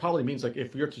then that probably means, like,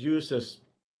 if we are to use this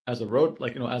as a road,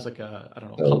 like as like a, I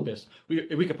don't know, So, compass,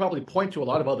 we could probably point to a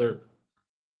lot of other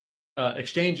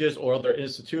exchanges or other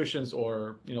institutions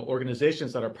or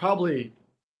organizations that are probably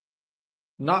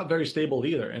not very stable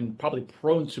either, and probably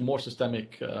prone to more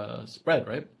systemic spread,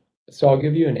 right? so I'll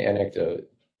give you an anecdote,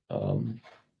 and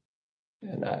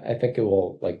I think it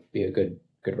will be a good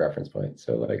reference point.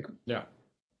 So Yeah.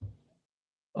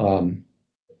 um,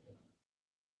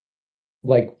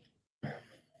 like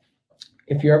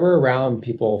if you're ever around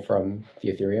people from the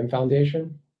Ethereum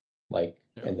Foundation, Yeah.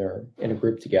 and they're in a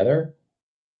group together,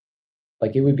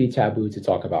 it would be taboo to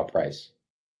talk about price.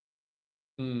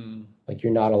 Mm.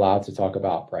 You're not allowed to talk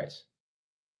about price.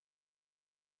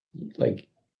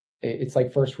 It's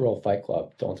like first rule of Fight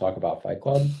Club: don't talk about Fight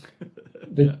Club.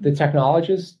 Yeah. The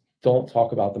technologists don't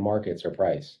talk about the markets or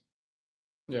price.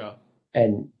 Yeah.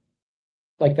 And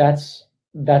that's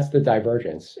the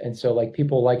divergence. And so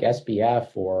people like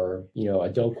SBF, or a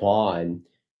Do Kwon,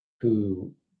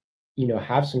 who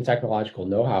have some technological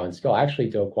know-how and skill. Actually,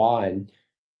 Do Kwon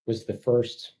was the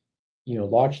first,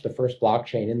 launched the first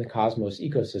blockchain in the Cosmos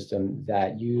ecosystem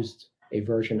that used a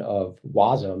version of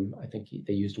WASM. I think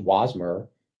they used WASMer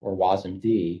or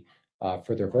WASMD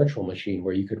for their virtual machine,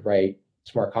 where you could write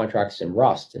smart contracts in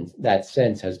Rust, and that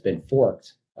since has been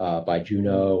forked by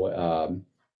Juno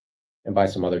and by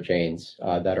some other chains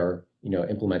that are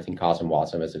implementing Cosm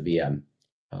WASM as a VM,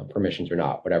 permissions or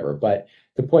not, whatever. But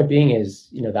the point being is,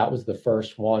 that was the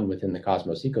first one within the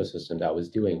Cosmos ecosystem that was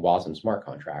doing WASM smart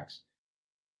contracts.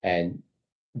 And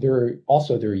they're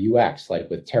also their UX, like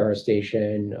with Terra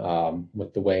Station,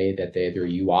 with the way that their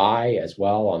UI as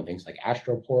well on things like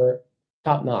Astroport,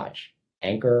 top notch.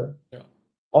 Anchor, Yeah.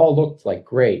 all looked like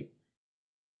great.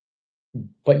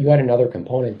 But you had another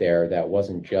component there that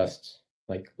wasn't just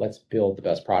let's build the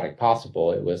best product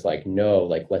possible. It was no,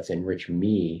 let's enrich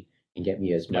me and get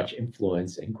me as much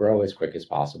influence and grow as quick as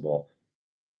possible.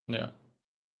 Yeah.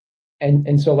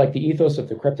 And so the ethos of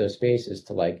the crypto space is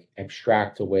to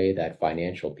extract away that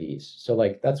financial piece. So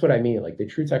that's what I mean. The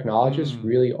true technologists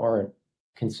really aren't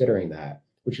considering that,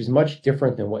 which is much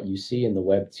different than what you see in the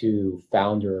Web2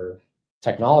 founder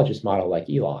technologist model, like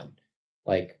Elon.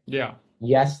 Yeah.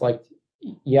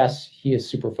 Yes, he is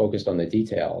super focused on the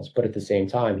details, but at the same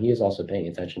time, he is also paying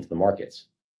attention to the markets.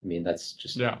 I mean, that's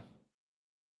just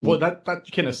Well, that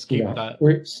you can escape that.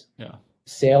 Yeah.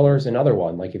 Sailor's another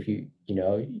one. If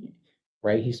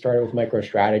right, he started with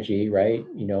MicroStrategy, right?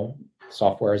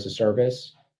 Software as a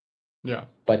service. Yeah.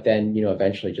 But then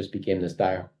eventually just became this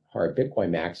diehard Bitcoin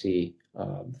maxi,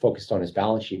 focused on his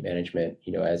balance sheet management.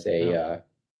 As a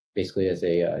basically as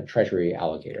a treasury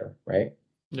allocator, right?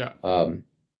 Yeah.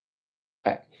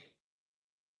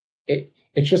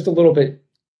 It's just a little bit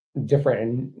different,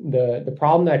 and the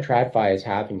problem that TradFi is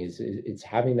having is it's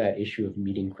having that issue of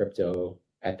meeting crypto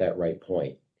at that right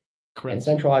point. Correct. And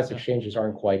centralized exchanges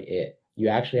aren't quite it. You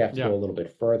actually have to go a little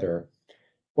bit further.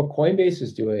 What Coinbase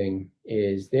is doing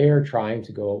is they're trying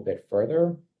to go a bit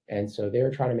further, and so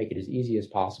they're trying to make it as easy as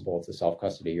possible to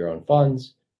self-custody your own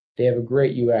funds. They have a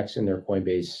great UX in their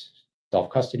Coinbase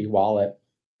self-custody wallet.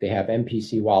 They have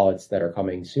MPC wallets that are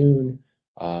coming soon.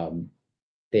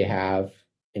 They have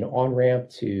an on-ramp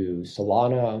to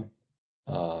Solana,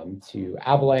 to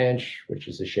Avalanche, which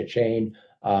is a shit chain,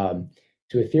 to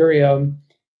Ethereum,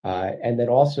 and then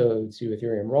also to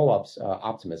Ethereum rollups,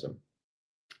 Optimism.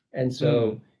 And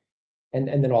so, and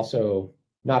then also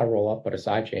not a rollup, but a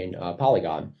sidechain,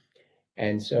 Polygon.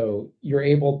 And so you're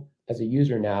able as a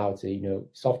user now to,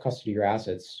 self-custody your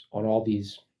assets on all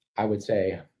these, I would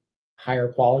say, higher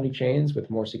quality chains with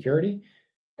more security.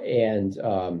 And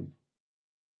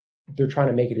they're trying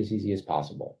to make it as easy as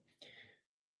possible.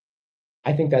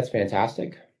 I think that's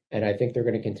fantastic. And I think they're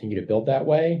going to continue to build that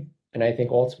way. And I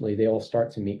think ultimately they'll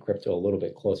start to meet crypto a little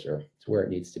bit closer to where it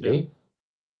needs to be.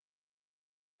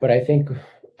 But I think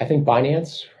I think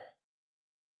Binance,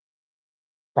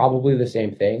 probably the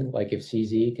same thing. Like if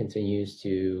CZ continues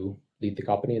to lead the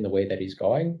company in the way that he's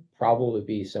going, probably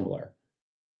be similar.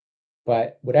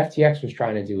 But what FTX was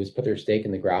trying to do was put their stake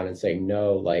in the ground and say,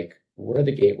 no, like we're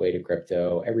the gateway to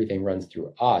crypto. Everything runs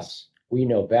through us. We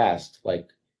know best. Like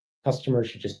customers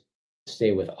should just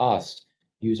stay with us,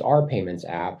 use our payments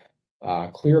app,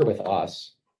 clear with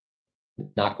us,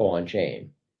 not go on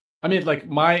chain. I mean, like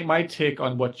my take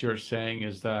on what you're saying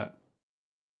is that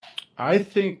I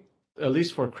think, at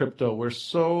least for crypto, we're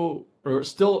still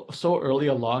so early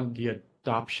along the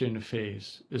adoption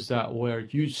phase, is that where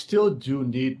you still do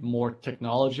need more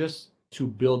technologists to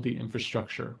build the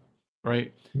infrastructure,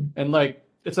 right? And like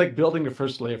it's like building your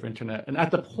first layer of internet. And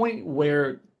at the point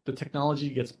where the technology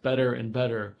gets better and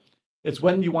better, it's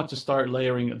when you want to start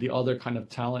layering the other kind of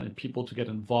talent and people to get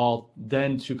involved,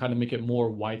 then to kind of make it more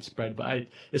widespread. But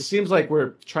it seems like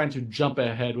we're trying to jump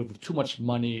ahead with too much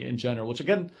money in general, which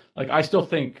again, like I still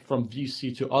think from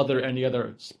VC to any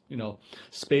other,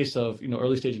 space of,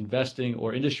 early stage investing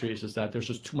or industries, is that there's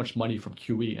just too much money from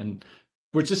QE. And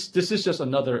this is just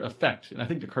another effect. And I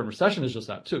think the current recession is just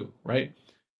that too, right?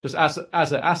 Just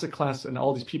as an asset class and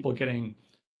all these people getting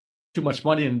too much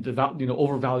money and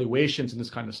overvaluations and this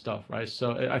kind of stuff, right?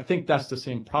 So I think that's the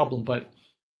same problem, but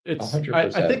it's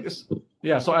 100%. I think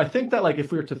yeah. So I think that like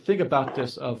if we were to think about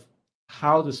this of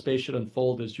how the space should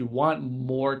unfold, is you want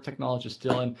more technology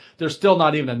still, and there's still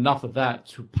not even enough of that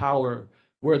to power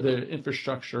where the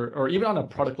infrastructure or even on a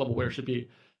product level where it should be.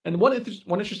 And one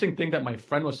interesting thing that my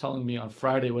friend was telling me on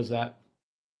Friday was that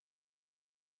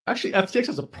actually FTX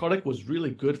as a product was really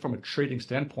good from a trading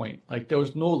standpoint. Like there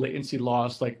was no latency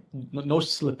loss, like no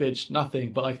slippage,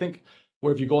 nothing. But I think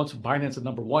where if you go into Binance at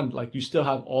number one, like you still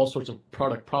have all sorts of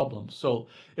product problems. So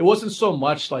it wasn't so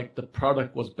much like the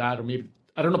product was bad, or maybe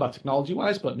I don't know about technology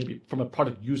wise, but maybe from a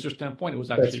product user standpoint, it was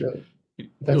actually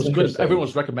it was good. Everyone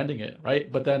was recommending it,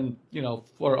 right? But then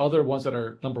for other ones that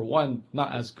are number one,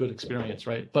 not as good experience,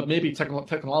 right? But maybe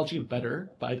technology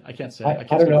better. But I can't say. I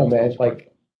don't know, man.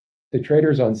 Like the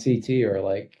traders on CT are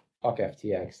like, fuck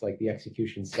FTX. Like the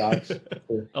execution sucks.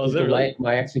 Oh, is it really?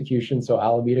 My execution, so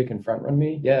Alameda can front run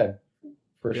me. Yeah,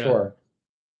 for sure.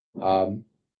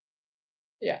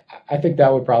 Yeah, I think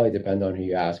that would probably depend on who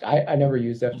you ask. I never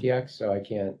used FTX, so I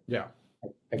can't. Yeah.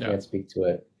 I can't speak to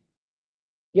it.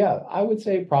 Yeah, I would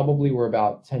say probably we're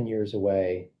about 10 years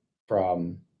away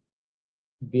from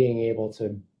being able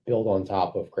to build on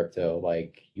top of crypto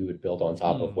like you would build on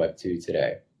top of Web2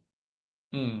 today.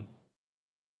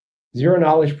 Zero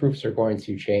knowledge proofs are going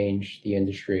to change the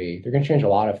industry. They're going to change a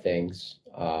lot of things.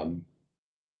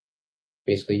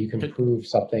 Basically, you can prove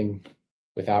something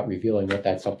without revealing what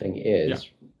that something is.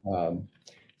 So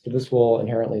this will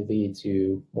inherently lead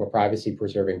to more privacy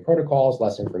preserving protocols,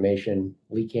 less information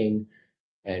leaking.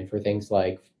 And for things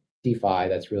like DeFi,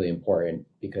 that's really important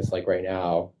because like right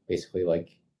now, basically like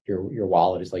your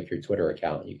wallet is like your Twitter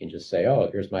account. You can just say, oh,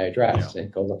 here's my address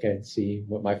and go look and see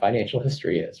what my financial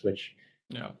history is, which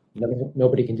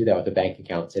nobody can do that with a bank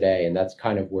account today. And that's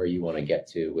kind of where you want to get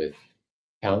to with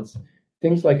accounts.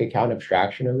 Things like account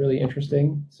abstraction are really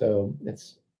interesting. So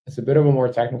it's a bit of a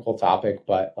more technical topic,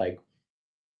 but like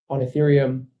on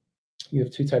Ethereum, you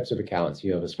have two types of accounts.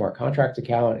 You have a smart contract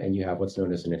account and you have what's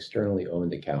known as an externally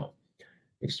owned account.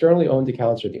 Externally owned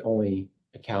accounts are the only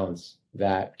accounts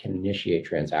that can initiate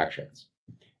transactions.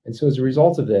 And so as a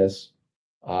result of this,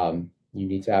 you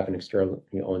need to have an externally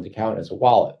owned account as a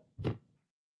wallet.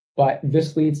 But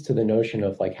this leads to the notion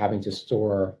of like having to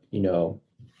store,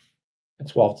 a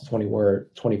 12 to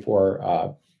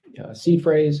 24 seed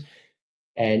phrase.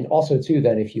 And also too,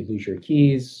 then if you lose your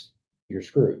keys, you're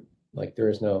screwed. Like there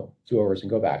is no do-overs and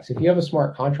go-backs. If you have a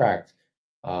smart contract,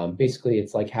 basically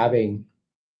it's like having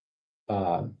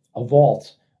a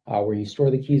vault where you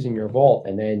store the keys in your vault,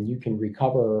 and then you can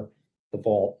recover the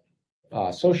vault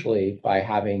socially by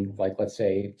having, like, let's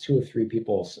say 2 or 3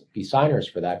 people be signers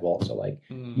for that vault. So like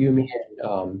you, me,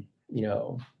 and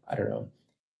I don't know,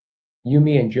 you,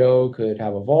 me, and Joe could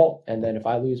have a vault, and then if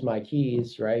I lose my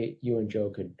keys, right, you and Joe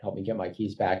could help me get my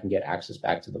keys back and get access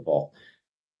back to the vault.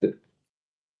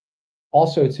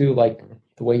 Also, too, like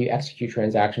the way you execute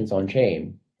transactions on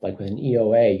chain, like with an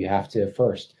EOA, you have to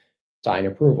first sign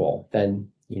approval, then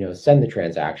send the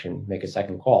transaction, make a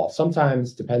second call.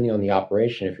 Sometimes, depending on the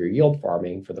operation, if you're yield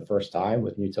farming for the first time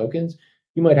with new tokens,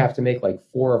 you might have to make like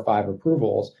 4 or 5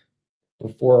 approvals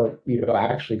before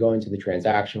actually going to the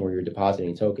transaction where you're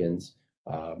depositing tokens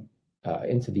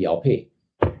into the LP.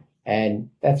 And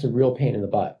that's a real pain in the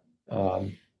butt.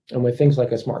 And with things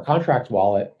like a smart contract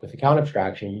wallet with account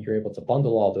abstraction, you're able to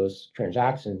bundle all those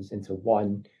transactions into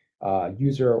one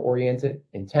user-oriented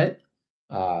intent.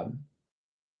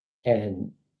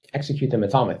 and execute them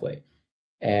atomically.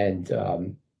 And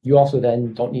you also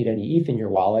then don't need any ETH in your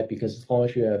wallet, because as long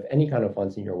as you have any kind of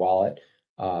funds in your wallet,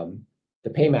 the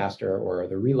paymaster or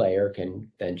the relayer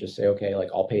can then just say, okay, like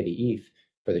I'll pay the ETH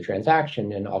for the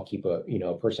transaction, and I'll keep a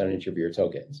percentage of your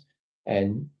tokens.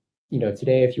 And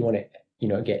today, if you want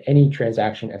to get any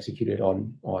transaction executed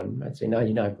on I'd say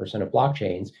 99% of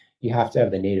blockchains, you have to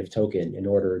have the native token in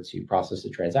order to process the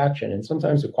transaction. And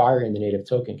sometimes acquiring the native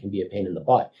token can be a pain in the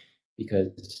butt,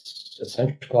 because a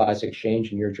centralized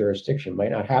exchange in your jurisdiction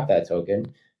might not have that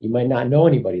token. You might not know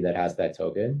anybody that has that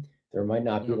token. There might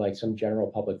not be like some general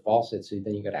public faucet. So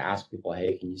then you got to ask people,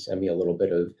 hey, can you send me a little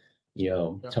bit of,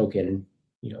 token,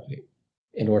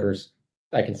 in order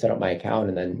I can set up my account,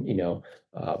 and then,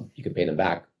 you can pay them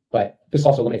back. But this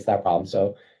also limits that problem.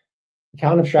 So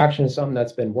account abstraction is something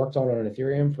that's been worked on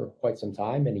Ethereum for quite some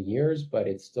time, many years, but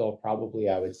it's still probably,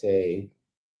 I would say,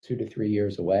 2 to 3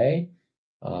 years away,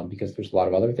 because there's a lot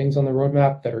of other things on the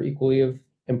roadmap that are equally of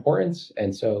importance.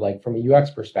 And so, like, from a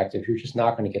UX perspective, you're just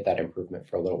not going to get that improvement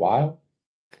for a little while.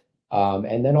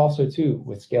 And then also too,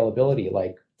 with scalability,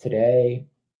 like today,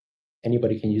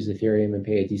 anybody can use Ethereum and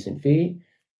pay a decent fee.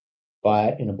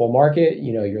 But in a bull market,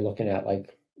 you're looking at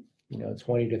like,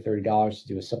 $20 to $30 to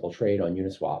do a simple trade on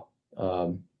Uniswap,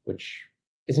 which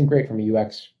isn't great from a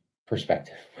UX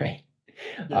perspective, right?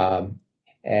 Yeah.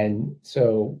 And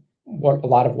so a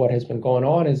lot of what has been going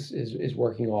on is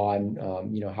working on,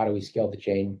 how do we scale the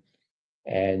chain,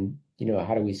 and,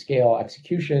 how do we scale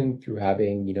execution through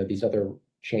having, these other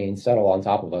chains settle on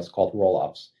top of us called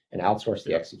rollups, and outsource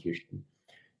the execution.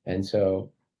 And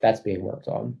so that's being worked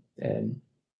on, and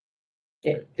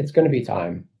it's going to be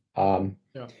time.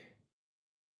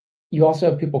 You also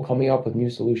have people coming up with new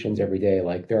solutions every day.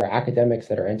 Like, there are academics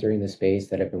that are entering the space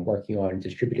that have been working on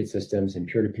distributed systems and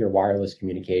peer-to-peer wireless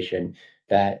communication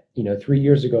that, 3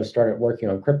 years ago started working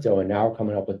on crypto, and now are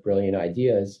coming up with brilliant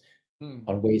ideas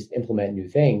on ways to implement new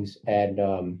things. And,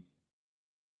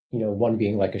 one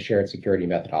being like a shared security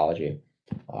methodology.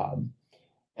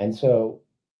 And so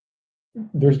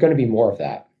there's going to be more of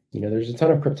that. There's a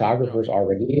ton of cryptographers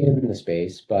already in the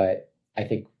space, but I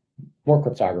think more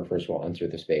cryptographers will enter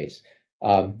the space.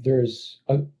 There's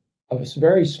a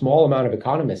very small amount of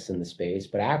economists in the space,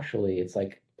 but actually it's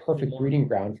like perfect breeding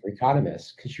ground for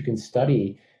economists, because you can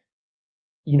study,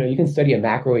 you can study a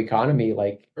macro economy,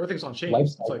 like everything's on chain life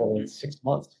cycle in 6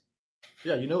 months.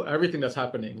 Yeah, everything that's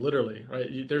happening, literally,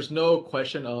 right? There's no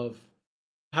question of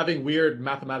having weird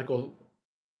mathematical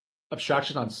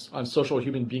abstraction on social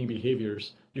human being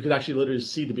behaviors. You could actually literally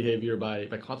see the behavior by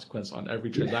consequence on every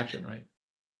transaction, right?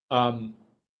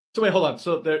 So wait, hold on.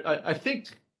 So I think,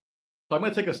 so I'm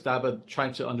going to take a stab at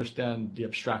trying to understand the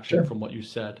abstraction from what you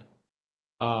said.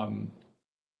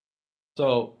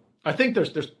 So I think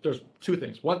there's two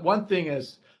things. One thing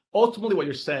is ultimately what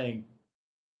you're saying.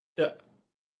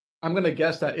 I'm going to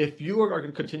guess that if you are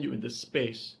going to continue in this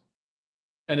space,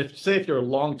 and if you're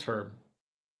long term,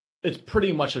 it's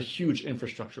pretty much a huge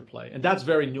infrastructure play. And that's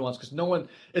very nuanced,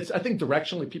 because I think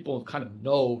directionally people kind of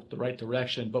know the right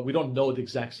direction, but we don't know the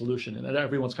exact solution, and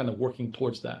everyone's kind of working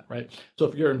towards that, right? So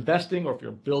if you're investing, or if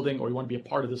you're building, or you want to be a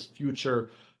part of this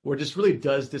future where this really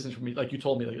does disintermediate, like you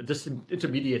told me, like this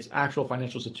intermediates actual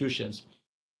financial institutions,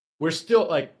 we're still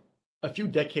like a few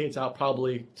decades out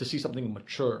probably to see something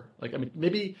mature. Like, I mean,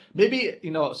 maybe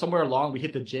somewhere along we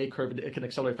hit the J curve and it can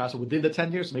accelerate faster within the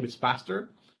 10 years. Maybe it's faster.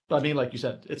 But I mean, like you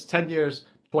said, it's 10 years,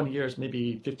 20 years,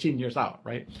 maybe 15 years out,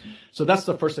 right? So that's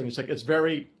the first thing. It's like, it's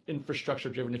very infrastructure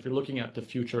driven. If you're looking at the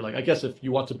future, like, I guess if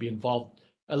you want to be involved,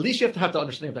 at least you have to have the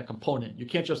understanding of that component. You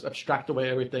can't just abstract away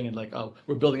everything and like, oh,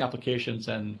 we're building applications,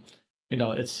 and,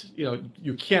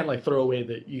 you can't like throw away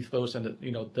the ethos and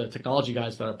the technology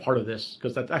guys that are part of this,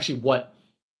 because that's actually what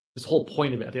this whole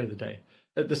point of it at the end of the day.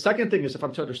 The second thing is, if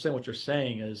I'm to understand what you're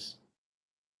saying, is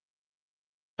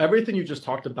everything you just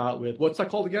talked about with, what's that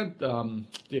called again?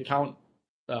 The account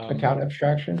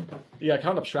abstraction. Yeah,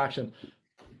 account abstraction.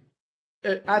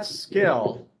 At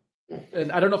scale,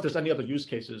 and I don't know if there's any other use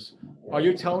cases. Are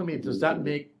you telling me, does that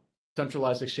make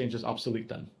centralized exchanges obsolete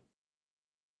then?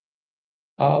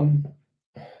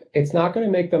 It's not going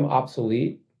to make them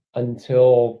obsolete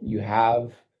until you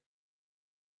have,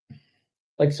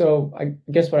 like, so I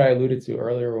guess what I alluded to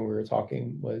earlier when we were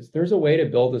talking was there's a way to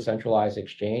build a centralized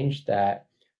exchange that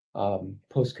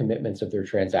post commitments of their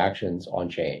transactions on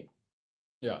chain.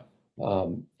 Yeah.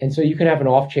 And so you can have an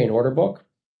off-chain order book,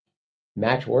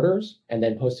 match orders, and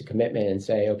then post a commitment and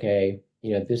say, okay,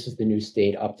 this is the new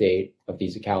state update of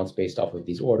these accounts based off of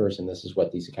these orders, and this is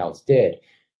what these accounts did.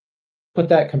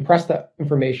 Compress that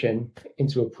information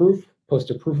into a proof,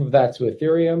 post a proof of that to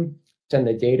Ethereum, send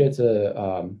the data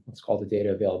to what's called the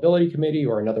data availability committee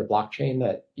or another blockchain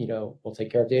that will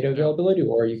take care of data availability,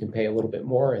 or you can pay a little bit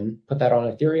more and put that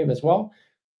on Ethereum as well.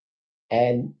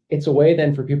 And it's a way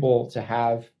then for people to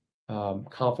have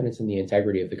confidence in the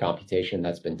integrity of the computation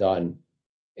that's been done,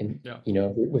 and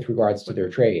with regards to their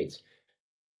trades.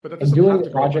 But that doesn't doing have to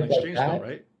a go on an project like exchange, that, though,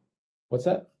 right? What's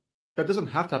that? That doesn't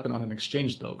have to happen on an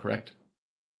exchange, though, correct?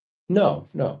 No.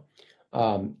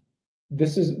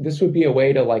 This would be a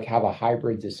way to like have a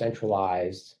hybrid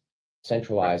centralized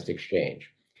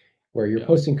exchange where you're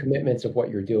posting commitments of what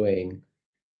you're doing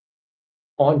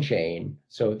on chain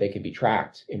so they can be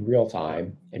tracked in real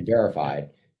time and verified.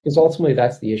 Because ultimately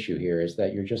that's the issue here, is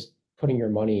that you're just putting your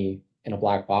money in a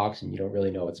black box and you don't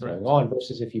really know what's going on,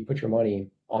 versus if you put your money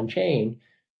on chain,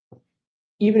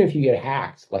 even if you get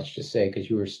hacked, let's just say because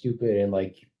you were stupid and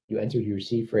like you entered your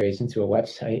seed phrase into a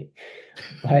website.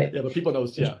 But but people know,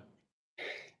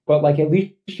 But like at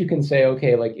least you can say,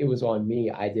 okay, like it was on me,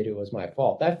 I did it, was my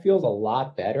fault. That feels a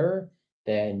lot better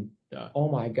than oh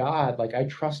my God, like I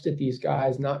trusted these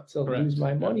guys not to lose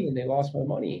my money and they lost my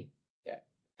money. Yeah.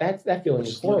 That feeling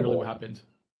is horrible. Literally what happened.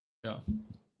 Yeah.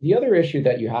 The other issue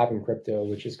that you have in crypto,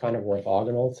 which is kind of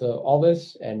orthogonal to all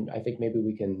this, and I think maybe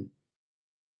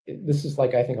this is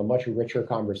like, I think, a much richer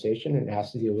conversation, and it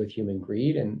has to deal with human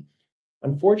greed. And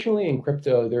unfortunately in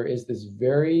crypto, there is this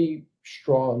very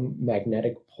strong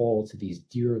magnetic pull to these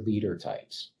dear leader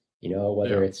types,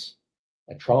 whether it's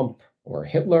a Trump or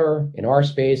Hitler. In our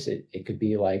space, it could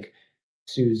be like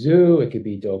Su Zhu, it could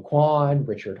be Do Kwon,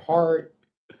 Richard Hart,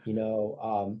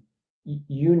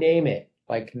 you name it.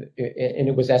 Like, and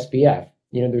it was SBF.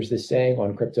 There's this saying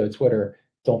on crypto Twitter,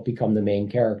 don't become the main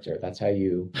character. That's how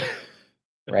you,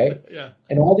 right?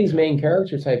 And all these main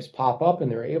character types pop up,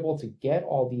 and they're able to get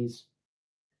all these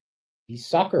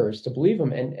suckers to believe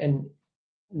them, and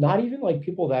not even like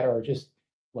people that are just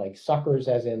like suckers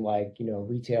as in like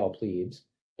retail plebes,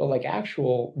 but like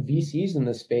actual VCs in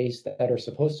the space that are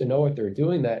supposed to know what they're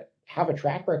doing, that have a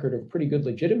track record of pretty good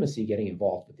legitimacy getting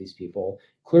involved with these people,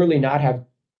 clearly not have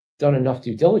done enough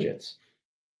due diligence.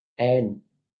 And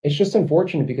it's just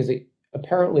unfortunate because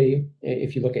apparently,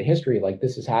 if you look at history, like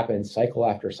this has happened cycle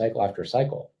after cycle after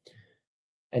cycle.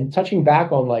 And touching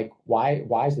back on like why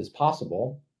is this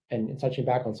possible, and touching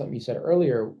back on something you said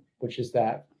earlier, which is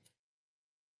that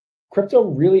crypto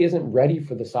really isn't ready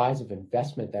for the size of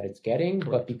investment that it's getting.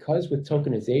 But because with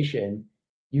tokenization,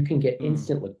 you can get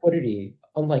instant liquidity,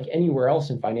 unlike anywhere else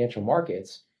in financial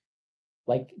markets,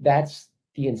 like that's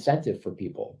the incentive for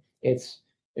people. It's,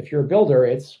 if you're a builder,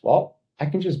 it's, well, I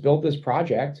can just build this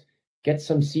project, get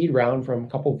some seed round from a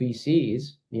couple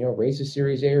VCs, raise a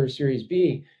Series A or Series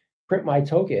B, print my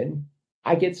token,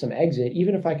 I get some exit.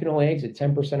 Even if I can only exit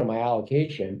 10% of my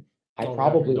allocation, I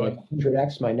probably like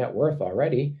 100x my net worth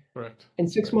already. Correct. In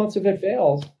 6 months, if it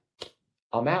fails,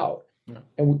 I'm out.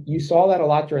 And you saw that a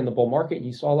lot during the bull market. And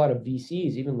you saw a lot of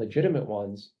VCs, even legitimate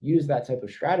ones, use that type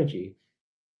of strategy.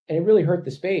 And it really hurt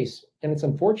the space. And it's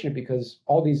unfortunate because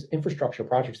all these infrastructure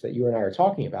projects that you and I are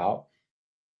talking about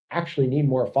actually need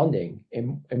more funding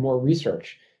and more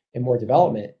research and more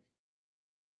development.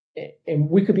 And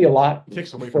we could be a lot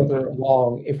further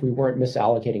along if we weren't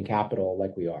misallocating capital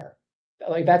like we are.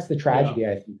 Like that's the tragedy,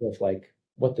 I think, of like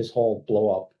what this whole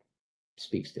blow up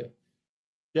speaks to.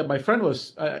 Yeah, my friend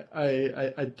was,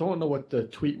 I don't know what the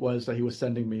tweet was that he was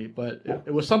sending me, but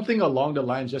it was something along the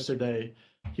lines yesterday.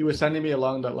 He was sending me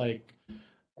along that like,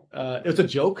 it was a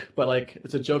joke, but like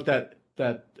it's a joke that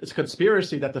it's a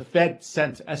conspiracy that the Fed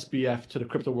sent SBF to the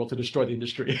crypto world to destroy the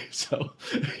industry. So,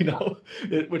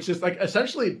 which is like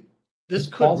essentially this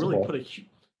could really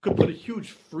put a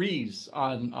huge freeze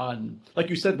on like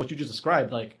you said, what you just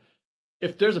described. Like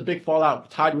if there's a big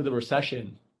fallout tied with a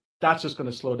recession, that's just going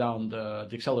to slow down the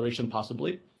acceleration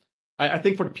possibly. I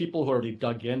think for the people who already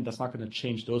dug in, that's not going to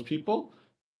change those people.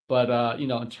 But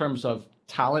in terms of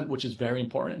talent, which is very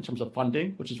important, in terms of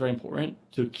funding, which is very important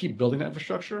to keep building that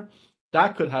infrastructure,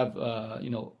 that could have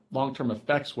long-term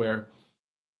effects where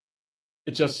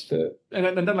it just and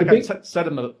then like I said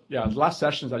in the last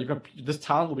sessions that this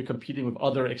talent will be competing with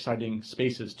other exciting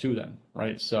spaces too. Then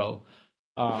right, so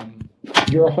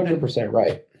you're 100%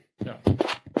 right. Yeah.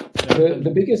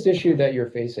 The biggest issue that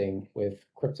you're facing with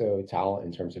crypto talent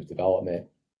in terms of development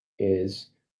is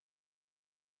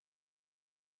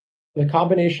the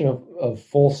combination of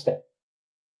full stack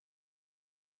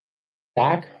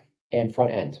and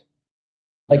front end.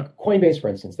 Like Coinbase, for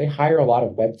instance, they hire a lot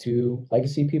of Web 2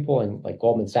 legacy people, and like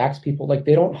Goldman Sachs people. Like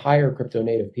they don't hire crypto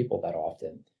native people that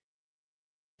often.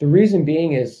 The reason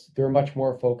being is they're much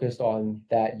more focused on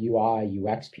that UI,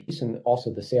 UX piece, and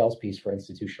also the sales piece for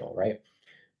institutional, right?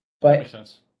 But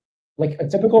like a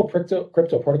typical crypto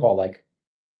protocol, like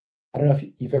I don't know if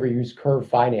you've ever used Curve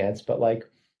Finance, but like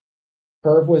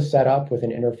Curve was set up with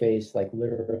an interface like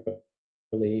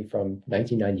literally from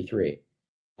 1993,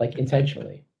 like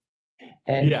intentionally.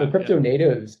 And for Yeah, yeah. crypto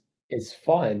natives, it's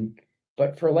fun,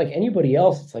 but for like anybody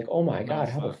else, it's like, oh my No, God,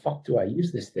 it's how the not. fuck do I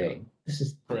use this Yeah, thing? This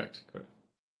is, correct, correct.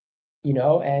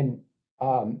 and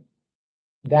um,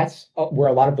 that's where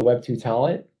a lot of the Web2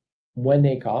 talent, when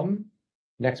they come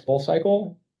next bull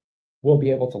cycle, will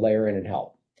be able to layer in and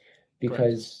help Correct.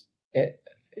 because it,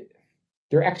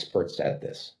 they're experts at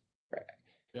this. Right?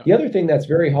 Yeah. The other thing that's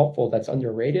very helpful that's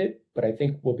underrated, but I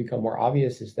think will become more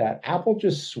obvious, is that Apple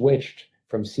just switched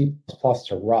from C++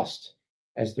 to Rust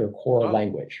as their core Oh,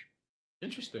 language.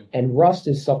 interesting. And Rust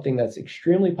is something that's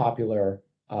extremely popular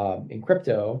in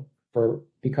crypto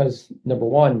because number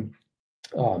one,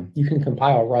 you can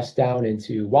compile Rust down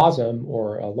into Wasm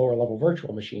or a lower level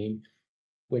virtual machine,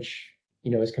 which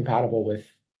is compatible with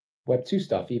Web2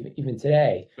 stuff even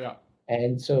today. Yeah.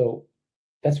 And so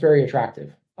that's very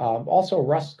attractive. Also,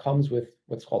 Rust comes with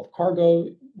what's called Cargo,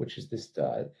 which is this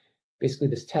basically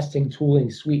this testing tooling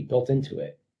suite built into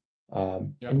it.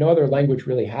 Yeah. And no other language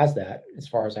really has that, as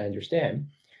far as I understand.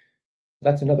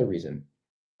 That's another reason.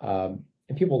 And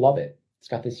people love it. It's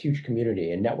got this huge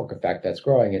community and network effect that's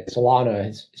growing. And Solana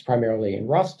is primarily in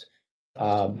Rust.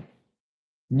 Um,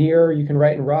 Near, you can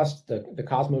write in Rust. The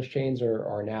Cosmos chains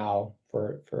are now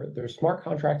for their smart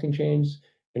contracting chains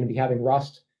going to be having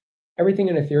Rust. Everything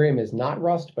in Ethereum is not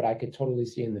Rust, but I could totally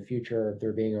see in the future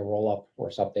there being a roll up or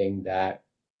something that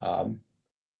um,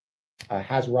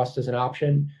 has Rust as an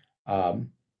option,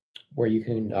 where you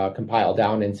can compile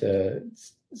down into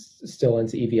still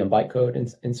into EVM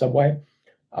bytecode in some way.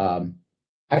 Um,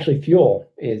 Actually, Fuel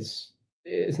is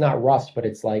not Rust, but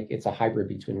it's a hybrid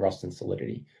between Rust and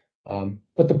Solidity.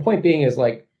 But the point being is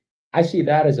like I see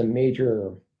that as a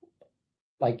major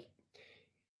like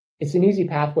it's an easy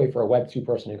pathway for a Web2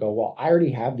 person to go, well, I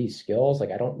already have these skills.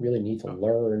 Like I don't really need to Yeah.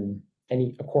 learn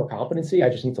a core competency. I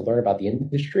just need to learn about the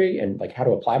industry and like how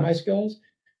to apply my skills.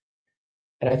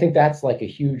 And I think that's like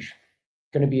going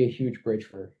to be a huge bridge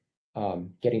for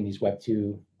getting these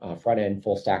Web2 front end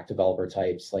full stack developer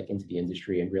types like into the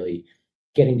industry and really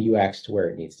getting the UX to where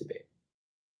it needs to be.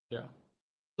 Yeah.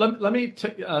 Let me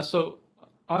take so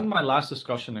on my last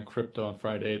discussion in crypto on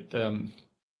Friday,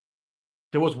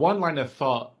 there was one line of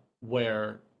thought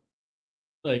where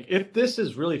like if this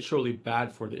is really truly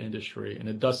bad for the industry and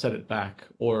it does set it back,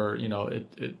 or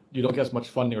it you don't get as much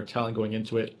funding or talent going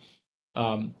into it,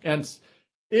 and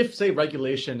if say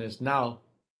regulation is now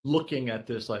looking at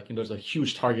this like there's a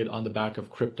huge target on the back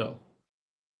of crypto,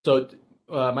 so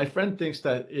my friend thinks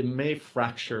that it may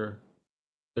fracture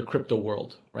the crypto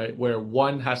world, right? Where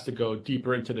one has to go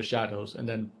deeper into the shadows, and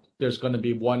then there's going to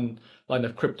be one line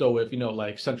of crypto with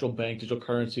like central bank digital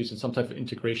currencies and some type of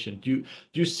integration. Do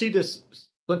you see this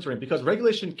splintering? Because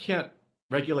regulation can't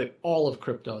regulate all of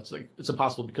crypto. It's like it's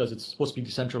impossible because it's supposed to be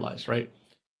decentralized, right?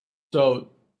 So,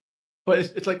 but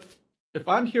it's like if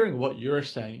I'm hearing what you're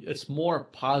saying, it's more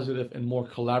positive and more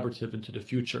collaborative into the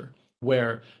future,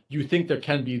 where you think there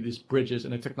can be these bridges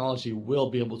and the technology will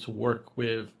be able to work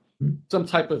with some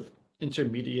type of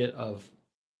intermediate of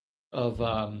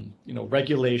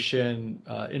regulation,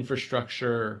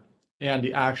 infrastructure, and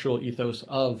the actual ethos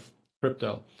of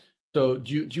crypto. So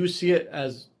do you see it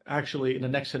as actually in the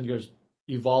next 10 years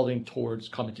evolving towards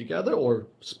coming together or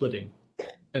splitting?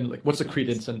 And like what's the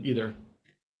credence in either?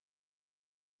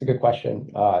 It's a good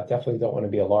question. Definitely don't want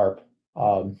to be a LARP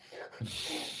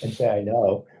and say I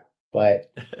know,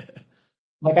 but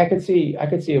like I could see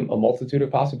a multitude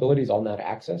of possibilities on that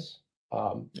axis.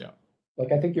 Um, Yeah.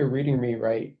 like I think you're reading me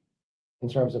right in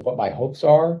terms of what my hopes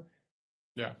are.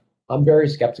 Yeah. I'm very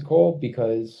skeptical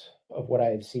because of what I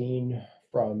have seen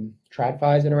from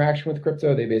TradFi's interaction with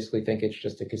crypto. They basically think it's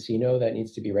just a casino that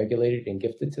needs to be regulated and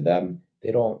gifted to them.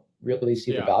 They don't really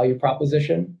see the Yeah. value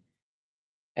proposition.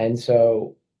 And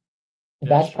so Yeah, it's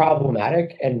that's true.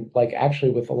 problematic. And like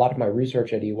actually with a lot of my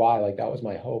research at EY, like that was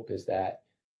my hope is that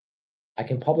I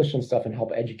can publish some stuff and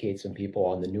help educate some people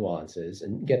on the nuances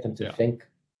and get them to Yeah. think,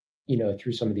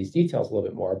 through some of these details a little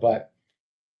bit more. But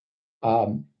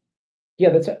um, yeah,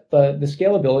 that's the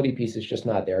scalability piece is just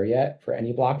not there yet for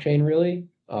any blockchain really,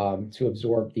 to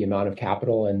absorb the amount of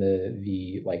capital and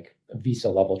the like Visa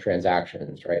level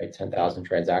transactions, right? Yeah. 10,000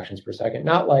 transactions per second.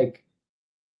 Not like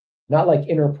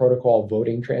inter protocol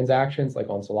voting transactions like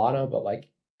on Solana, but like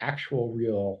actual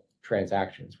real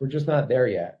transactions. We're just not there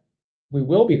yet. We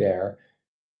will be there.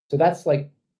 So that's like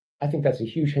I think that's a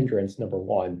huge hindrance, number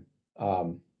one.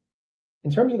 Um, in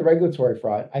terms of the regulatory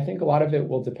front, I think a lot of it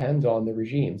will depend on the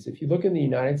regimes. If you look in the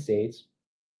United States,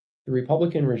 the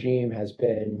Republican regime has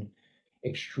been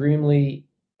extremely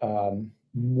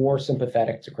more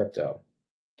sympathetic to crypto.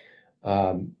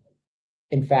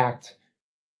 In fact,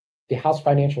 the House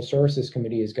Financial Services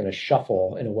Committee is going to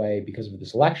shuffle in a way because of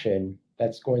this election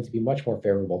that's going to be much more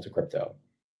favorable to crypto.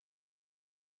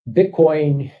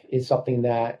 Bitcoin is something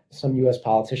that some US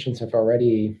politicians have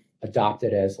already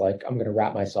adopted as like, I'm going to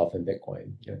wrap myself in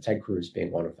Bitcoin, Ted Cruz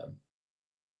being one of them.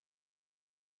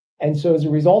 And so as a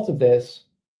result of this,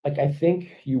 like I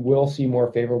think you will see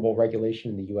more favorable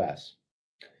regulation in the US.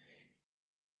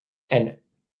 And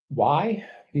why?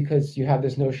 Because you have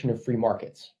this notion of free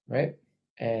markets, right?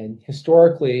 And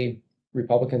historically,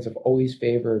 Republicans have always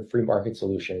favored free market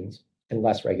solutions and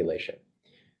less regulation.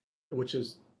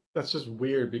 That's just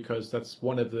weird because that's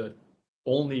one of the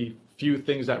only few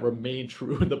things that remain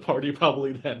true in the party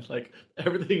probably then. Like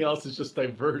everything else is just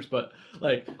diverged, but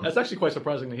like that's actually quite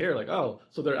surprising to hear. Like, oh,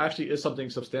 so there actually is something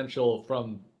substantial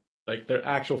from like their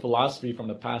actual philosophy from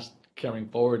the past carrying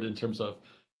forward in terms of,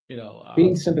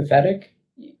 being sympathetic.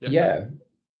 Yeah.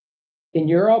 In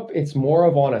Europe, it's more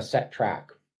of on a set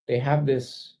track. They have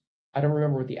this, I don't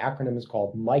remember what the acronym is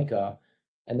called, MiCA,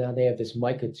 and now they have this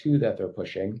MiCA 2 that they're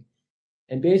pushing.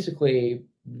 And basically,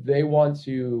 they want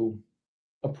to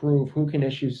approve who can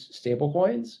issue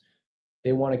stablecoins.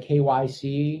 They want to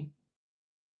KYC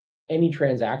any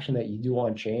transaction that you do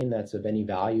on chain that's of any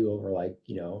value over like,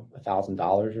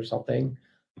 $1,000 or something.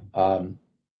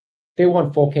 They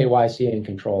want full KYC and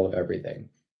control of everything.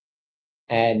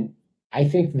 And I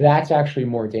think that's actually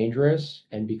more dangerous.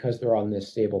 And because they're on this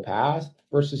stable path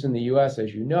versus in the US,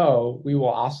 as you know, we will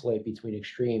oscillate between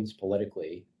extremes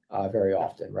politically very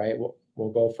often, right?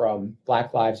 We'll go from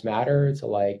Black Lives Matter to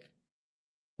like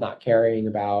not caring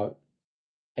about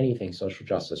anything social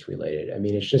justice related. I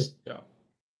mean, it's just,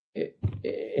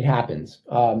 it happens.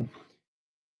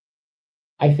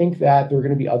 I think that there are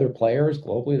going to be other players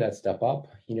globally that step up,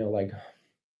 like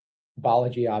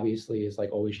Balaji obviously is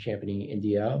like always championing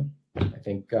India. I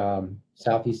think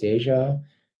Southeast Asia,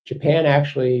 Japan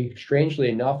actually, strangely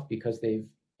enough, because they've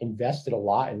invested a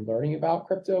lot in learning about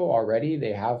crypto already,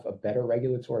 they have a better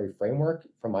regulatory framework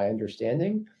from my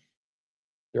understanding.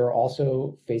 They're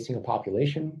also facing a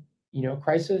population,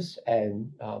 crisis,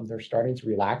 and they're starting to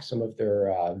relax some of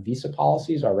their visa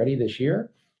policies already this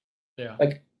year. Yeah.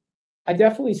 Like, I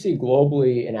definitely see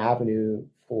globally an avenue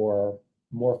for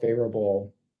more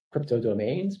favorable crypto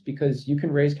domains because you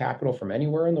can raise capital from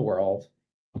anywhere in the world.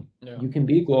 Yeah. You can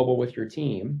be global with your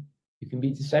team. You can be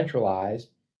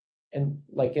decentralized. And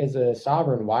like as a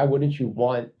sovereign, why wouldn't you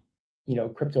want,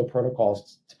 crypto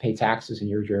protocols to pay taxes in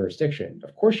your jurisdiction?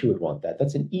 Of course you would want that.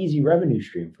 That's an easy revenue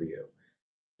stream for you.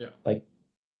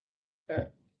 Yeah.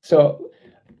 So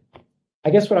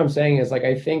I guess what I'm saying is like,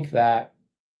 I think that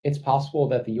it's possible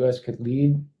that the US could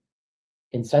lead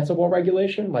in sensible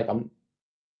regulation. Like I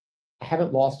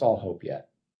haven't lost all hope yet.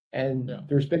 And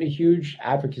there's been a huge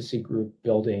advocacy group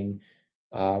building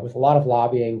with a lot of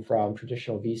lobbying from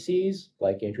traditional VCs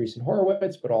like Andreessen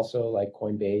Horowitz, but also like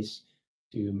Coinbase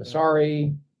to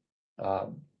Messari,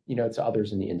 to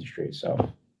others in the industry. So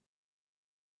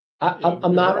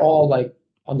I'm not all like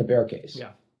on the bear case.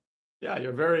 Yeah,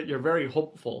 you're very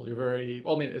hopeful. You're very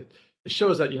well. I mean, it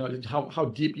shows that how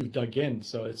deep you've dug in.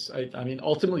 So I mean,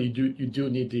 ultimately you do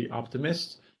need the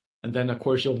optimist, and then of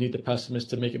course you'll need the pessimist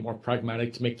to make it more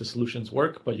pragmatic to make the solutions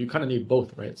work. But you kind of need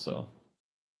both, right? So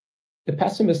the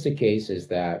pessimistic case is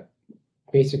that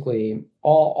basically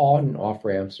all on and off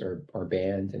ramps are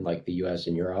banned in like the US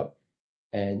and Europe.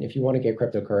 And if you want to get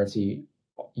cryptocurrency,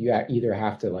 you either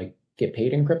have to like get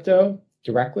paid in crypto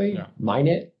directly, mine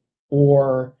it,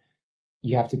 or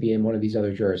you have to be in one of these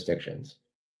other jurisdictions.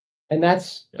 And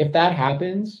that's, if that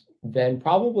happens, then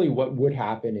probably what would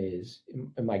happen is,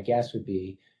 and my guess would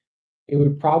be, it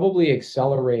would probably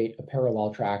accelerate a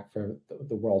parallel track for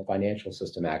the world financial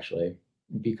system, actually,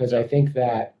 because I think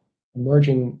that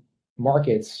emerging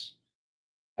markets,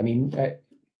 I mean,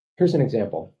 here's an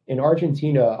example. In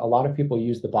Argentina, a lot of people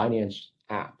use the Binance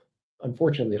app.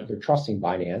 Unfortunately, they're trusting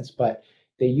Binance, but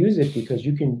they use it because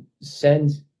you can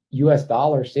send US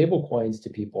dollar stable coins to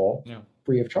people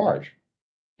free of charge.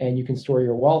 And you can store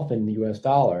your wealth in the US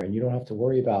dollar, and you don't have to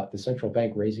worry about the central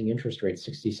bank raising interest rates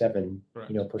 67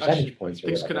 percentage points.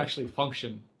 Things can actually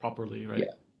function properly, right?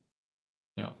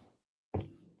 Yeah.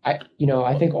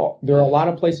 I think there are a lot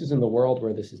of places in the world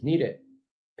where this is needed.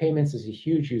 Payments is a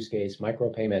huge use case,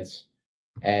 micropayments,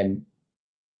 and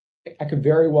I could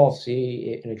very well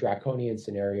see it in a draconian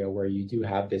scenario where you do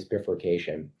have this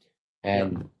bifurcation.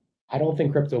 And I don't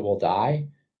think crypto will die.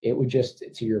 It would just,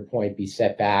 to your point, be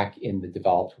set back in the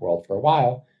developed world for a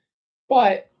while.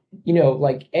 But,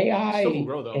 like AI still will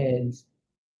grow, though. and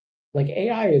like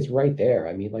AI is right there.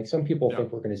 I mean, like some people Yeah.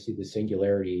 think we're going to see the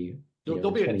singularity, There'll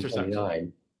in be an intersect.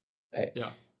 2029. I,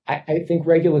 Yeah. I think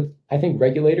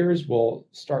regulators will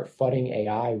start fudding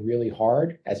AI really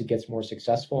hard as it gets more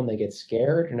successful and they get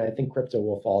scared, and I think crypto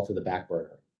will fall to the back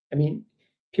burner. I mean,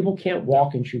 people can't Yeah.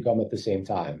 walk and chew gum at the same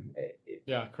time.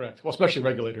 Yeah. Correct. Well, especially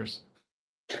regulators.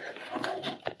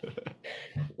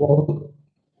 Well,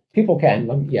 people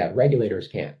can, yeah, regulators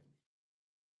can't.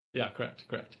 Yeah. Correct.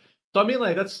 Correct. So I mean,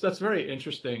 like that's very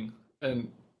interesting,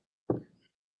 and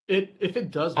it if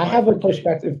it does I have a bifurcate.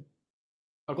 perspective.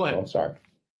 Oh, go Oh, ahead. I'm sorry.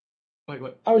 Wait.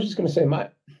 I was just going to say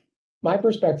my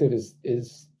perspective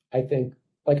is I think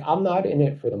like I'm not in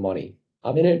it for the money.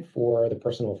 I'm in it for the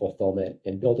personal fulfillment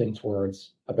and building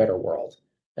towards a better world.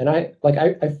 And I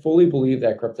fully believe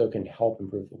that crypto can help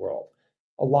improve the world.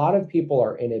 A lot of people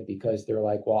are in it because they're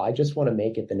like, well, I just want to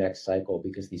make it the next cycle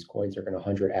because these coins are going to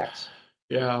 100x.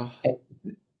 Yeah. And,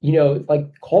 like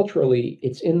culturally,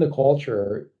 it's in the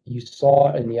culture. You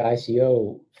saw in the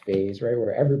ICO phase, right,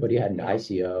 where everybody had an Yeah.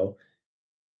 ICO.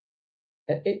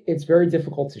 It's very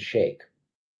difficult to shake.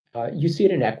 You see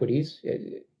it in equities, at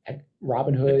It's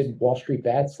Robinhood, Wall Street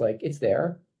Bets, like it's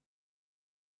there.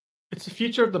 it's the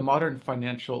future of the modern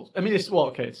financial. I mean, it's well,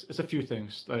 okay. It's a few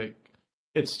things. Like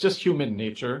it's just human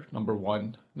nature. Number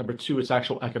one. Number two, it's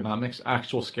actual economics,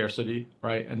 actual scarcity,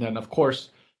 right? And then of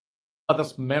course how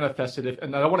that's manifested.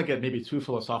 And I don't want to get maybe too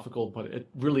philosophical, but it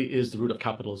really is the root of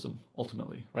capitalism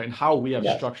ultimately, right? And how we have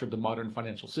Yes, structured the modern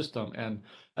financial system. And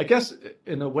I guess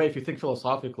in a way, if you think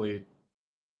philosophically,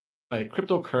 like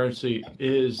cryptocurrency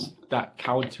is that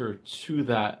counter to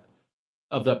that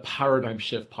of that paradigm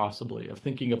shift possibly of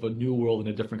thinking of a new world in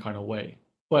a different kind of way.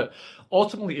 But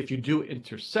ultimately, if you do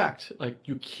intersect, like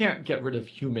you can't get rid of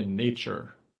human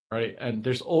nature, right? And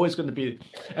there's always going to be,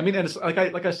 I mean, and it's like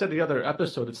I said in the other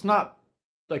episode, it's not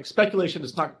like speculation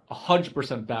is not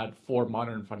 100% bad for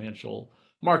modern financial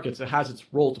markets. It has its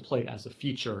role to play as a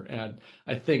feature, and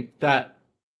I think that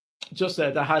just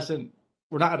that hasn't.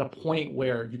 We're not at a point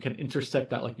where you can intersect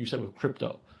that, like you said, with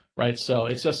crypto, right? So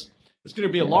it's going to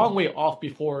be a yeah, long way off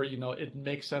before it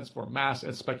makes sense for mass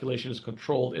and speculation is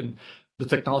controlled and the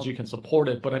technology can support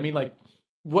it. But I mean, like,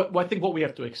 what I think what we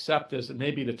have to accept is, and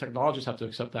maybe the technologists have to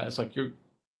accept that it's like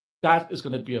that is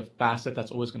going to be a facet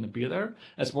that's always going to be there.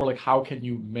 It's more like how can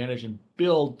you manage and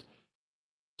build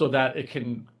so that it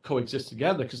can coexist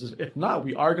together. Because if not,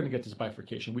 we are going to get this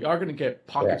bifurcation. We are going to get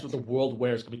pockets of correct. the world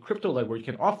where it's going to be crypto led, where you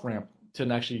can off ramp to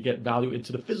actually get value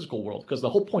into the physical world. Because the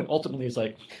whole point ultimately is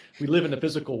like we live in the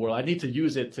physical world. I need to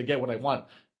use it to get what I want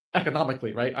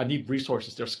economically, right? I need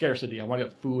resources. There's scarcity. I want to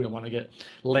get food. I want to get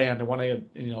land. I want to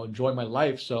enjoy my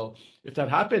life. So if that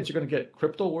happens, you're going to get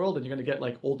crypto world and you're going to get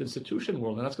like old institution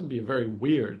world, and that's going to be very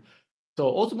weird. So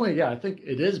ultimately, yeah, I think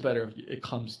it is better if it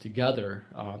comes together.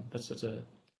 That's a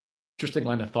interesting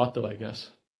line of thought, though, I guess.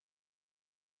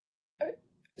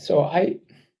 So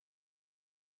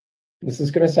this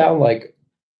is going to sound like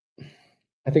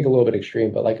I think a little bit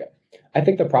extreme, but like I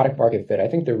think the product market fit. I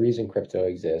think the reason crypto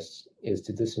exists is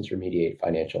to disintermediate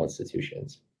financial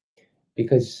institutions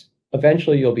because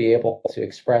eventually you'll be able to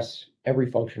express every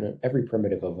function, every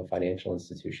primitive of a financial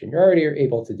institution. You're already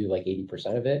able to do like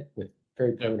 80% of it with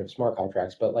very Yeah, primitive smart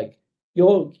contracts, but like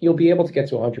you'll be able to get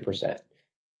to 100%.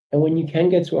 And when you can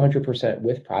get to 100%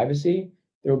 with privacy,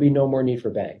 there will be no more need for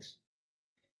banks.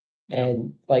 yeah,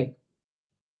 And like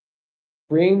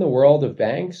freeing the world of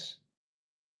banks,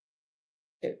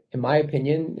 in my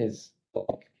opinion, is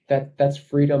like that's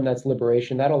freedom, that's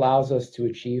liberation. That allows us to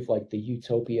achieve like the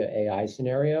utopia AI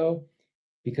scenario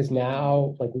because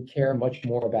now like we care much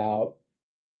more about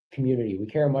community. We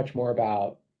care much more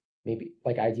about maybe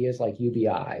like ideas like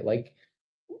UBI. Like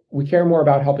we care more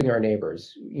about helping our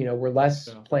neighbors. We're less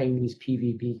yeah, playing these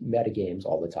PvP meta games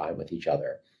all the time with each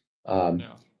other. Um,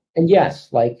 yeah, and yes,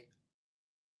 like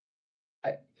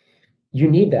I, you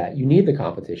need that. You need the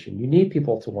competition. You need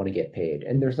people to want to get paid.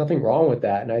 And there's nothing wrong with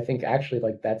that. And I think actually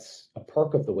like that's a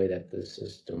perk of the way that the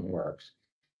system works.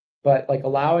 But like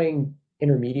allowing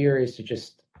intermediaries to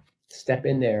just step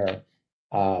in there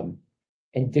um,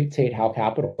 and dictate how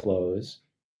capital flows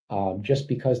just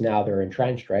because now they're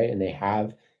entrenched, right? And they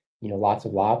have, lots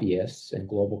of lobbyists and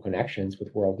global connections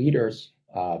with world leaders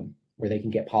where they can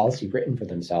get policy written for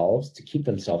themselves to keep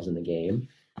themselves in the game.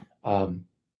 Um,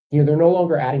 they're no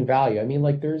longer adding value. I mean,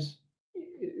 like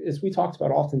as we talked about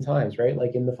oftentimes, right?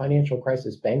 Like in the financial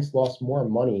crisis, banks lost more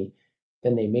money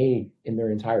than they made in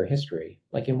their entire history,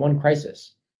 like in one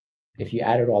crisis, if you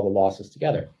added all the losses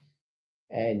together.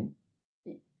 And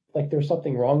like there's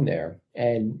something wrong there.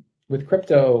 And with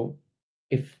crypto,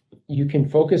 if you can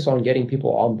focus on getting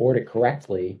people on board it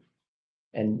correctly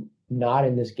and not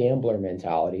in this gambler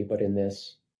mentality, but in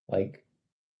this like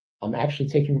I'm actually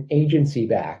taking agency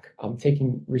back. I'm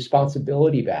taking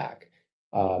responsibility back.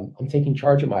 I'm taking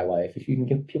charge of my life. If you can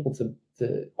get people to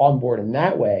on board in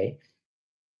that way,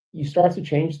 you start to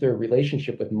change their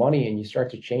relationship with money, and you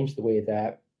start to change the way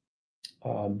that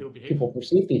people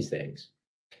perceive these things,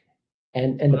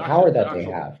 and the power that they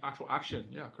have. Actual action.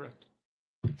 Yeah, correct.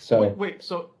 So wait.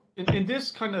 So in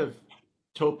this kind of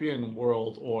utopian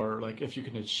world, or like if you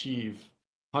can achieve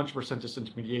 100%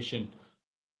 disintermediation,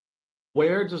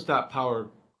 where does that power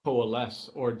coalesce,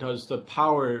 or does the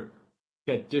power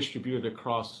get distributed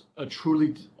across a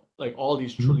truly like all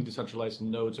these truly decentralized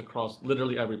nodes across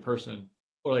literally every person,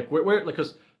 or like where like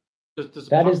because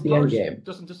that is the end game.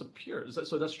 Doesn't disappear.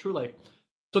 So that's true. Like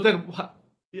so then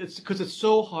it's because it's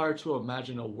so hard to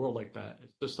imagine a world like that.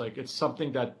 It's just like it's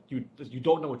something that you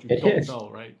don't know what you don't know,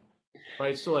 right?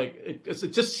 Right. So like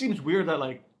it just seems weird that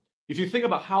like if you think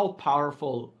about how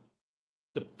powerful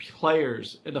the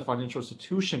players in the financial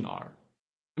institution are.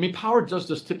 I mean, power does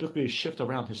just typically shift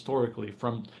around historically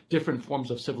from different forms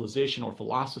of civilization or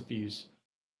philosophies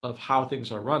of how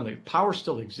things are run. Like power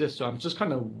still exists. So I'm just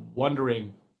kind of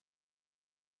wondering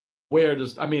where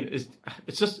does I mean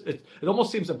it's just it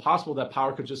almost seems impossible that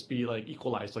power could just be like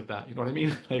equalized like that. You know what I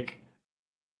mean?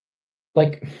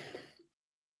 Like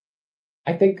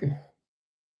I think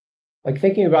like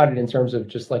thinking about it in terms of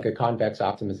just like a convex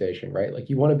optimization, right? Like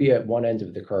you want to be at one end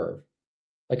of the curve.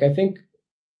 Like I think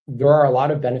there are a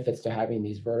lot of benefits to having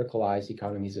these verticalized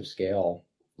economies of scale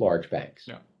large banks.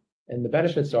 Yeah. And the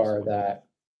benefits are that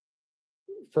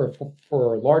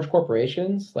for large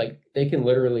corporations, like they can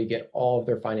literally get all of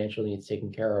their financial needs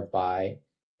taken care of by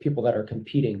people that are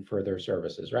competing for their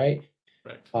services, right?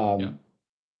 Right.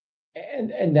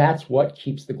 And that's what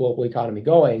keeps the global economy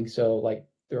going. So like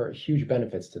there are huge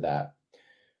benefits to that.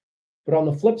 But on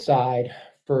the flip side,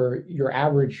 for your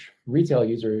average retail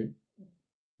user,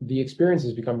 the experience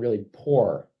has become really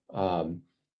poor.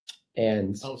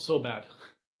 And so bad.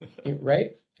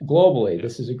 Right? Globally,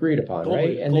 this is agreed upon,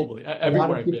 right? And globally, everywhere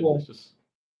a lot of people,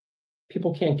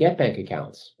 people can't get bank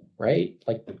accounts, right?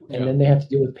 Like, and then they have to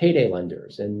deal with payday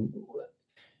lenders,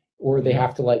 or they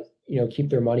have to like keep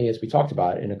their money, as we talked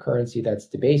about, in a currency that's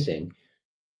debasing.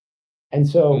 And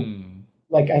so,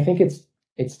 like, I think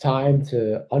it's time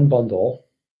to unbundle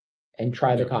and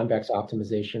try the convex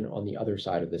optimization on the other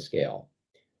side of the scale.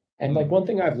 And like one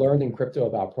thing I've learned in crypto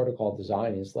about protocol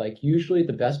design is like usually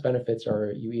the best benefits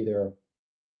are you either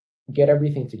get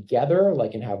everything together,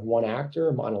 like and have one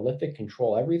actor, monolithic,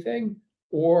 control everything,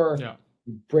 or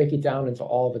break it down into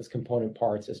all of its component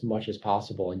parts as much as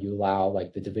possible, and you allow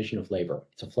like the division of labor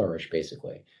to flourish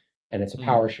basically, and it's a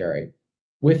power sharing.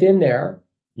 Within there,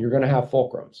 you're going to have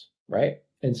fulcrums, right?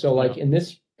 And so like in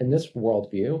this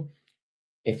worldview,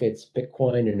 if it's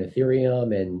Bitcoin and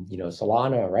Ethereum and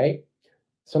Solana, right?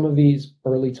 Some of these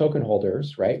early token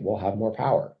holders, right, will have more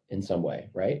power in some way,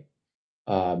 right?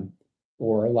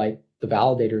 Or like the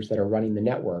validators that are running the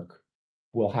network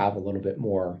will have a little bit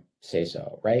more say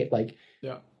so, right? Like,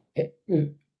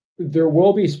 there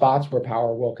will be spots where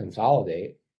power will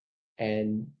consolidate,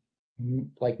 and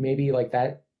like maybe like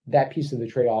that piece of the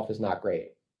trade-off is not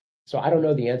great. So I don't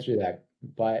know the answer to that,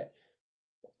 but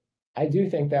I do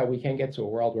think that we can get to a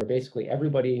world where basically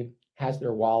everybody has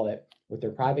their wallet with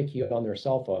their private key on their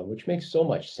cell phone, which makes so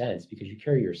much sense because you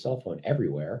carry your cell phone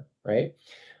everywhere, right?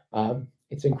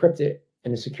 It's encrypted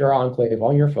in a secure enclave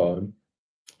on your phone.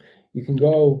 You can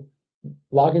go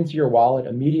log into your wallet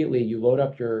immediately. You load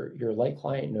up your light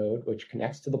client node, which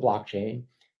connects to the blockchain,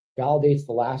 validates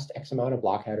the last X amount of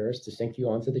block headers to sync you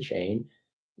onto the chain.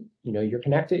 You're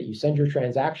connected. You send your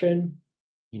transaction.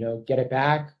 Get it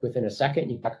back within a second.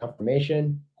 You got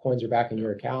confirmation. Coins are back in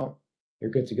your account.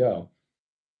 You're good to go.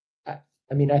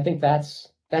 I mean, I think that's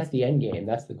the end game.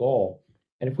 That's the goal.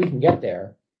 And if we can get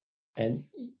there, and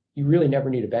you really never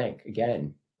need a bank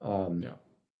again.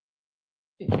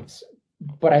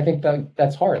 But I think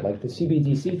that's hard. Like the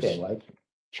CBDC thing, like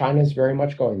China's very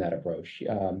much going that approach.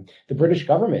 The British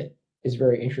government is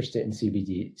very interested in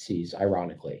CBDCs,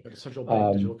 ironically. Central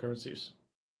bank digital currencies.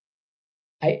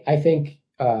 I think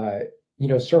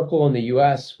Circle in the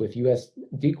US with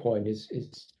USD Coin is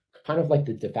kind of like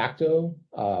the de facto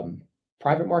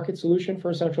private market solution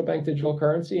for a central bank digital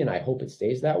currency, and I hope it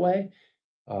stays that way.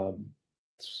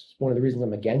 It's one of the reasons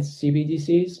I'm against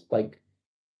CBDCs. Like,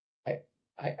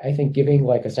 I think giving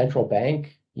like a central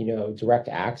bank, direct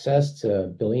access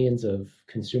to billions of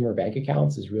consumer bank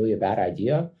accounts is really a bad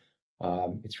idea.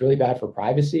 It's really bad for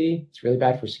privacy. It's really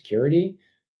bad for security.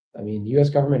 I mean, the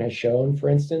U.S. government has shown, for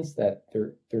instance, that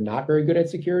they're not very good at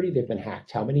security. They've been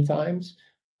hacked how many times?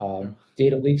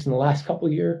 data leaks in the last couple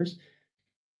of years.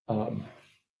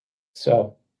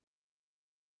 So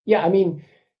yeah, I mean,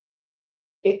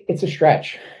 it's a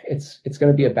stretch. It's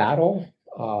going to be a battle.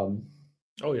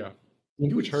 Oh yeah,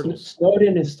 huge hurdles.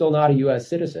 Snowden is still not a U.S.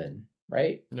 citizen,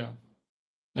 right? Yeah,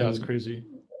 yeah, that's crazy.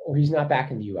 Or he's not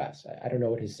back in the U.S. I don't know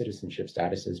what his citizenship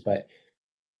status is, but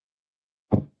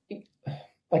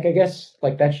like I guess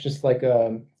like that's just like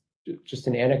just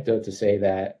an anecdote to say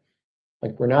that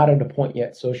like we're not at a point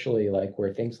yet socially like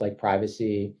where things like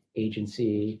privacy,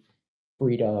 agency,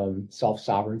 freedom,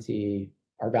 self-sovereignty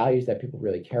are values that people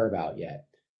really care about yet.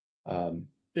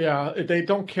 Yeah, they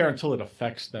don't care until it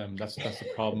affects them. That's the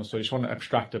problem. So you just want to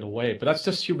abstract it away. But that's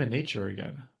just human nature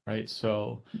again, right?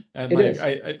 So and like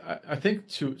I think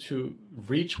to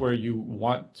reach where you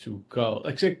want to go,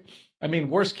 like say, I mean,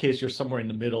 worst case, you're somewhere in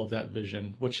the middle of that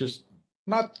vision, which is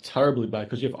not terribly bad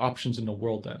because you have options in the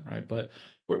world then, right? But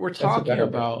we're talking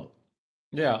about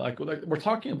yeah, like we're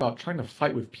talking about trying to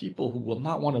fight with people who will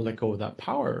not want to let go of that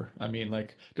power. I mean,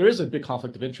 like there is a big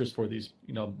conflict of interest for these,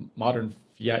 modern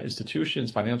fiat institutions,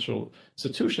 financial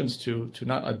institutions to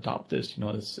not adopt this.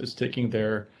 It's taking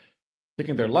their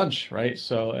lunch, right?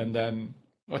 So, and then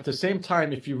at the same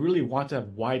time, if you really want to have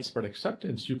widespread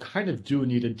acceptance, you kind of do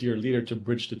need a dear leader to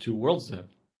bridge the two worlds then,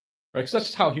 right? Because that's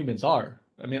just how humans are.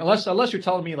 I mean, unless you're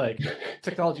telling me like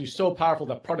technology is so powerful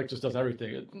that product just does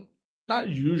everything. Not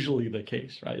usually the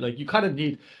case, right? Like you kind of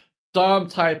need some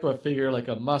type of figure, like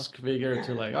a Musk figure,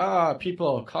 to like,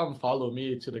 people come follow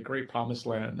me to the great promised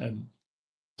land. And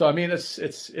so I mean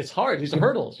it's hard. These are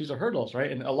hurdles, right?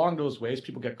 And along those ways,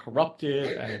 people get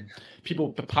corrupted and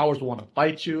the powers will want to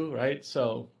fight you, right?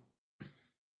 So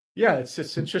yeah, it's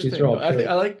interesting.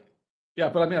 I like yeah,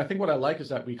 but I mean I think what I like is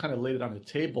that we kind of laid it on the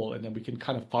table and then we can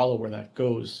kind of follow where that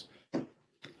goes.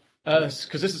 Because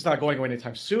this is not going away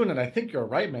anytime soon, and I think you're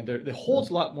right, man. It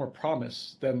holds a lot more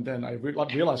promise than I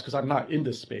realized because I'm not in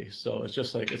this space. So it's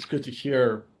just like it's good to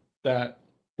hear that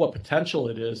what potential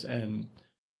it is, and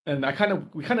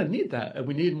we kind of need that, and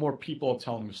we need more people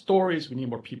telling the stories. We need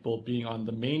more people being on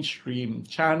the mainstream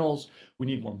channels. We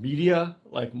need more media,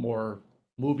 like more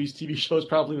movies, TV shows,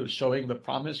 probably showing the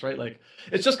promise, right? Like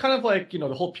it's just kind of like the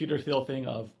whole Peter Thiel thing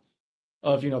of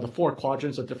the four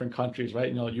quadrants of different countries,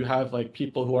 right? You have like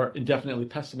people who are indefinitely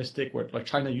pessimistic, where like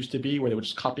China used to be, where they would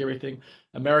just copy everything.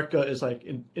 America is like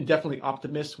indefinitely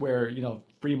optimist, where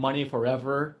free money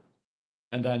forever,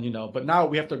 and then but now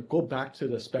we have to go back to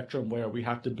the spectrum where we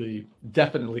have to be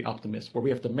definitely optimist, where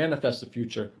we have to manifest the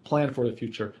future, plan for the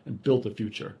future, and build the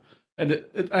future. And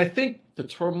I think the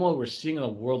turmoil we're seeing in the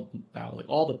world now, like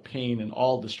all the pain and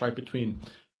all the strife between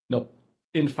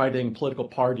infighting, political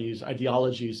parties,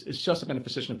 ideologies, it's just a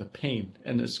manifestation of the pain.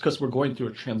 And it's because we're going through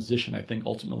a transition, I think,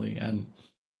 ultimately. And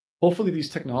hopefully these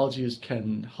technologies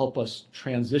can help us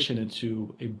transition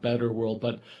into a better world.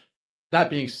 But that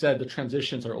being said, the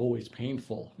transitions are always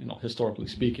painful, historically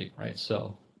speaking, right?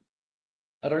 So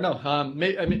I don't know. I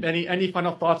mean, any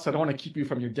final thoughts? I don't want to keep you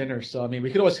from your dinner. So, I mean,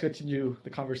 we could always continue the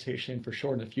conversation for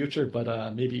sure in the future,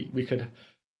 but maybe we could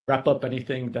wrap up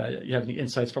anything that you have any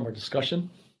insights from our discussion.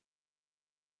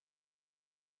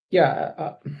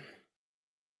 Yeah,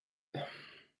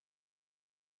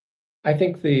 I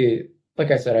think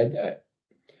like I said,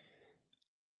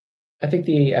 I think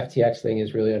the FTX thing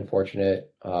is really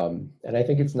unfortunate, and I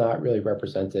think it's not really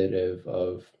representative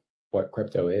of what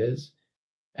crypto is.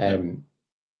 And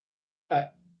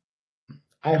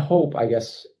I hope, I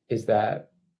guess, is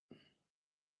that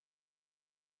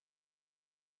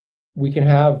we can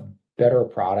have better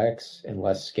products and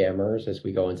less scammers as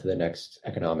we go into the next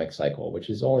economic cycle,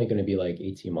 which is only going to be like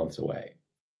 18 months away.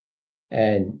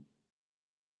 And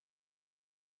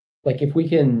like if we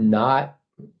can not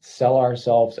sell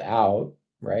ourselves out,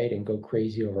 right, and go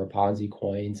crazy over Ponzi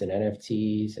coins and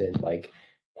NFTs and like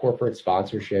corporate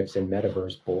sponsorships and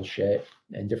metaverse bullshit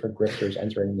and different grifters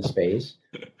entering the space,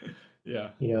 yeah,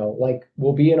 like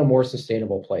we'll be in a more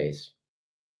sustainable place.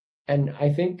 And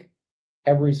I think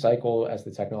every cycle as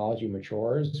the technology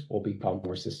matures will become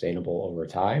more sustainable over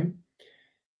time.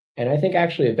 And I think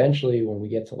actually eventually when we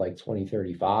get to like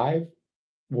 2035,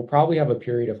 we'll probably have a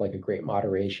period of like a great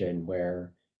moderation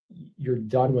where you're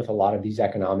done with a lot of these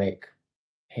economic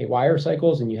haywire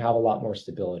cycles and you have a lot more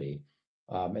stability.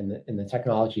 And the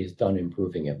technology is done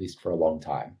improving, at least for a long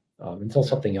time. Until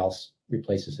something else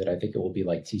replaces it, I think it will be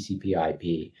like TCP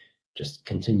IP, just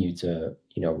continue to,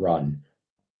 run.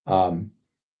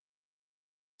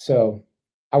 So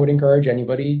I would encourage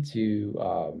anybody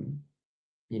to,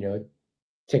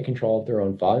 take control of their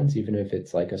own funds, even if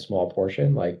it's like a small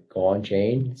portion, like go on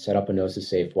chain, set up a Gnosis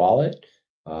Safe wallet,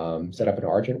 set up an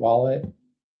Argent wallet,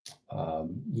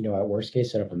 At worst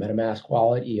case, set up a MetaMask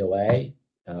wallet, EOA,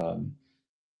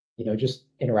 just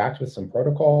interact with some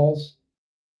protocols,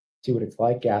 see what it's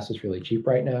like. Gas is really cheap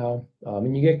right now.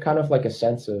 And you get kind of like a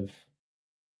sense of,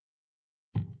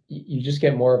 you just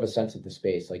get more of a sense of the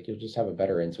space. Like you'll just have a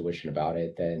better intuition about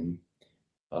it than,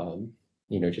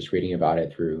 just reading about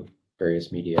it through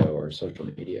various media or social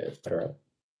media, etc.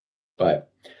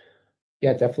 But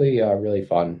yeah, definitely really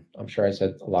fun. I'm sure I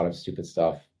said a lot of stupid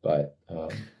stuff, but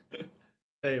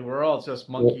hey, we're all just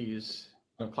monkeys,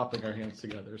 clapping our hands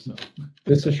together. So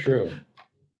this is true.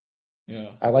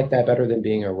 Yeah, I like that better than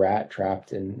being a rat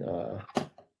trapped in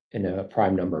a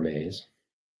prime number maze.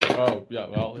 Oh yeah,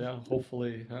 well yeah,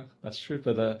 hopefully that's true.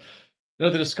 But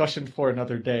another discussion for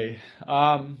another day.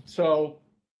 So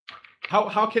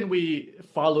how can we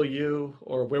follow you,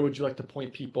 or where would you like to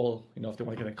point people? If they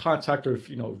want to get in contact, or if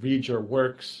read your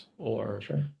works, or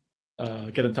Sure.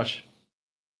 Get in touch.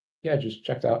 Yeah, just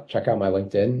check out my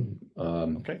LinkedIn.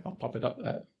 Okay, I'll pop it up.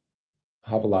 I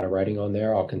have a lot of writing on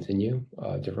there. I'll continue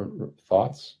different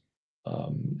thoughts,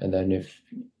 and then if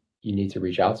you need to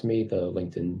reach out to me, the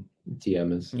LinkedIn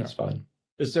DM is fine.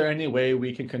 Is there any way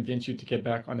we can convince you to get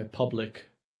back on a public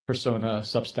persona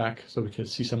Substack so we could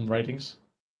see some writings?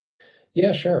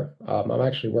 Yeah, sure. I'm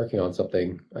actually working on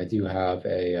something. I do have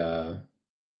a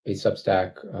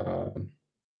Substack,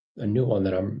 a new one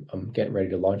that I'm getting ready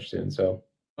to launch soon. So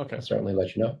okay, I'll certainly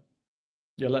let you know.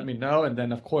 Yeah, let me know, and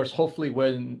then of course, hopefully,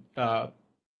 when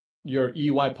your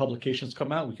EY publications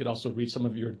come out, we could also read some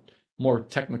of your more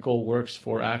technical works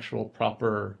for actual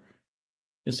proper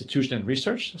institution and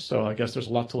research. So I guess there's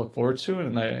a lot to look forward to,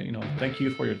 and I, thank you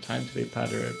for your time today,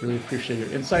 Pater. I really appreciate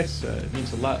your insights. It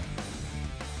means a lot.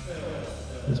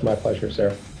 It's my pleasure,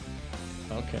 sir.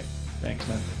 Okay, thanks,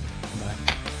 man.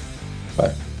 Bye.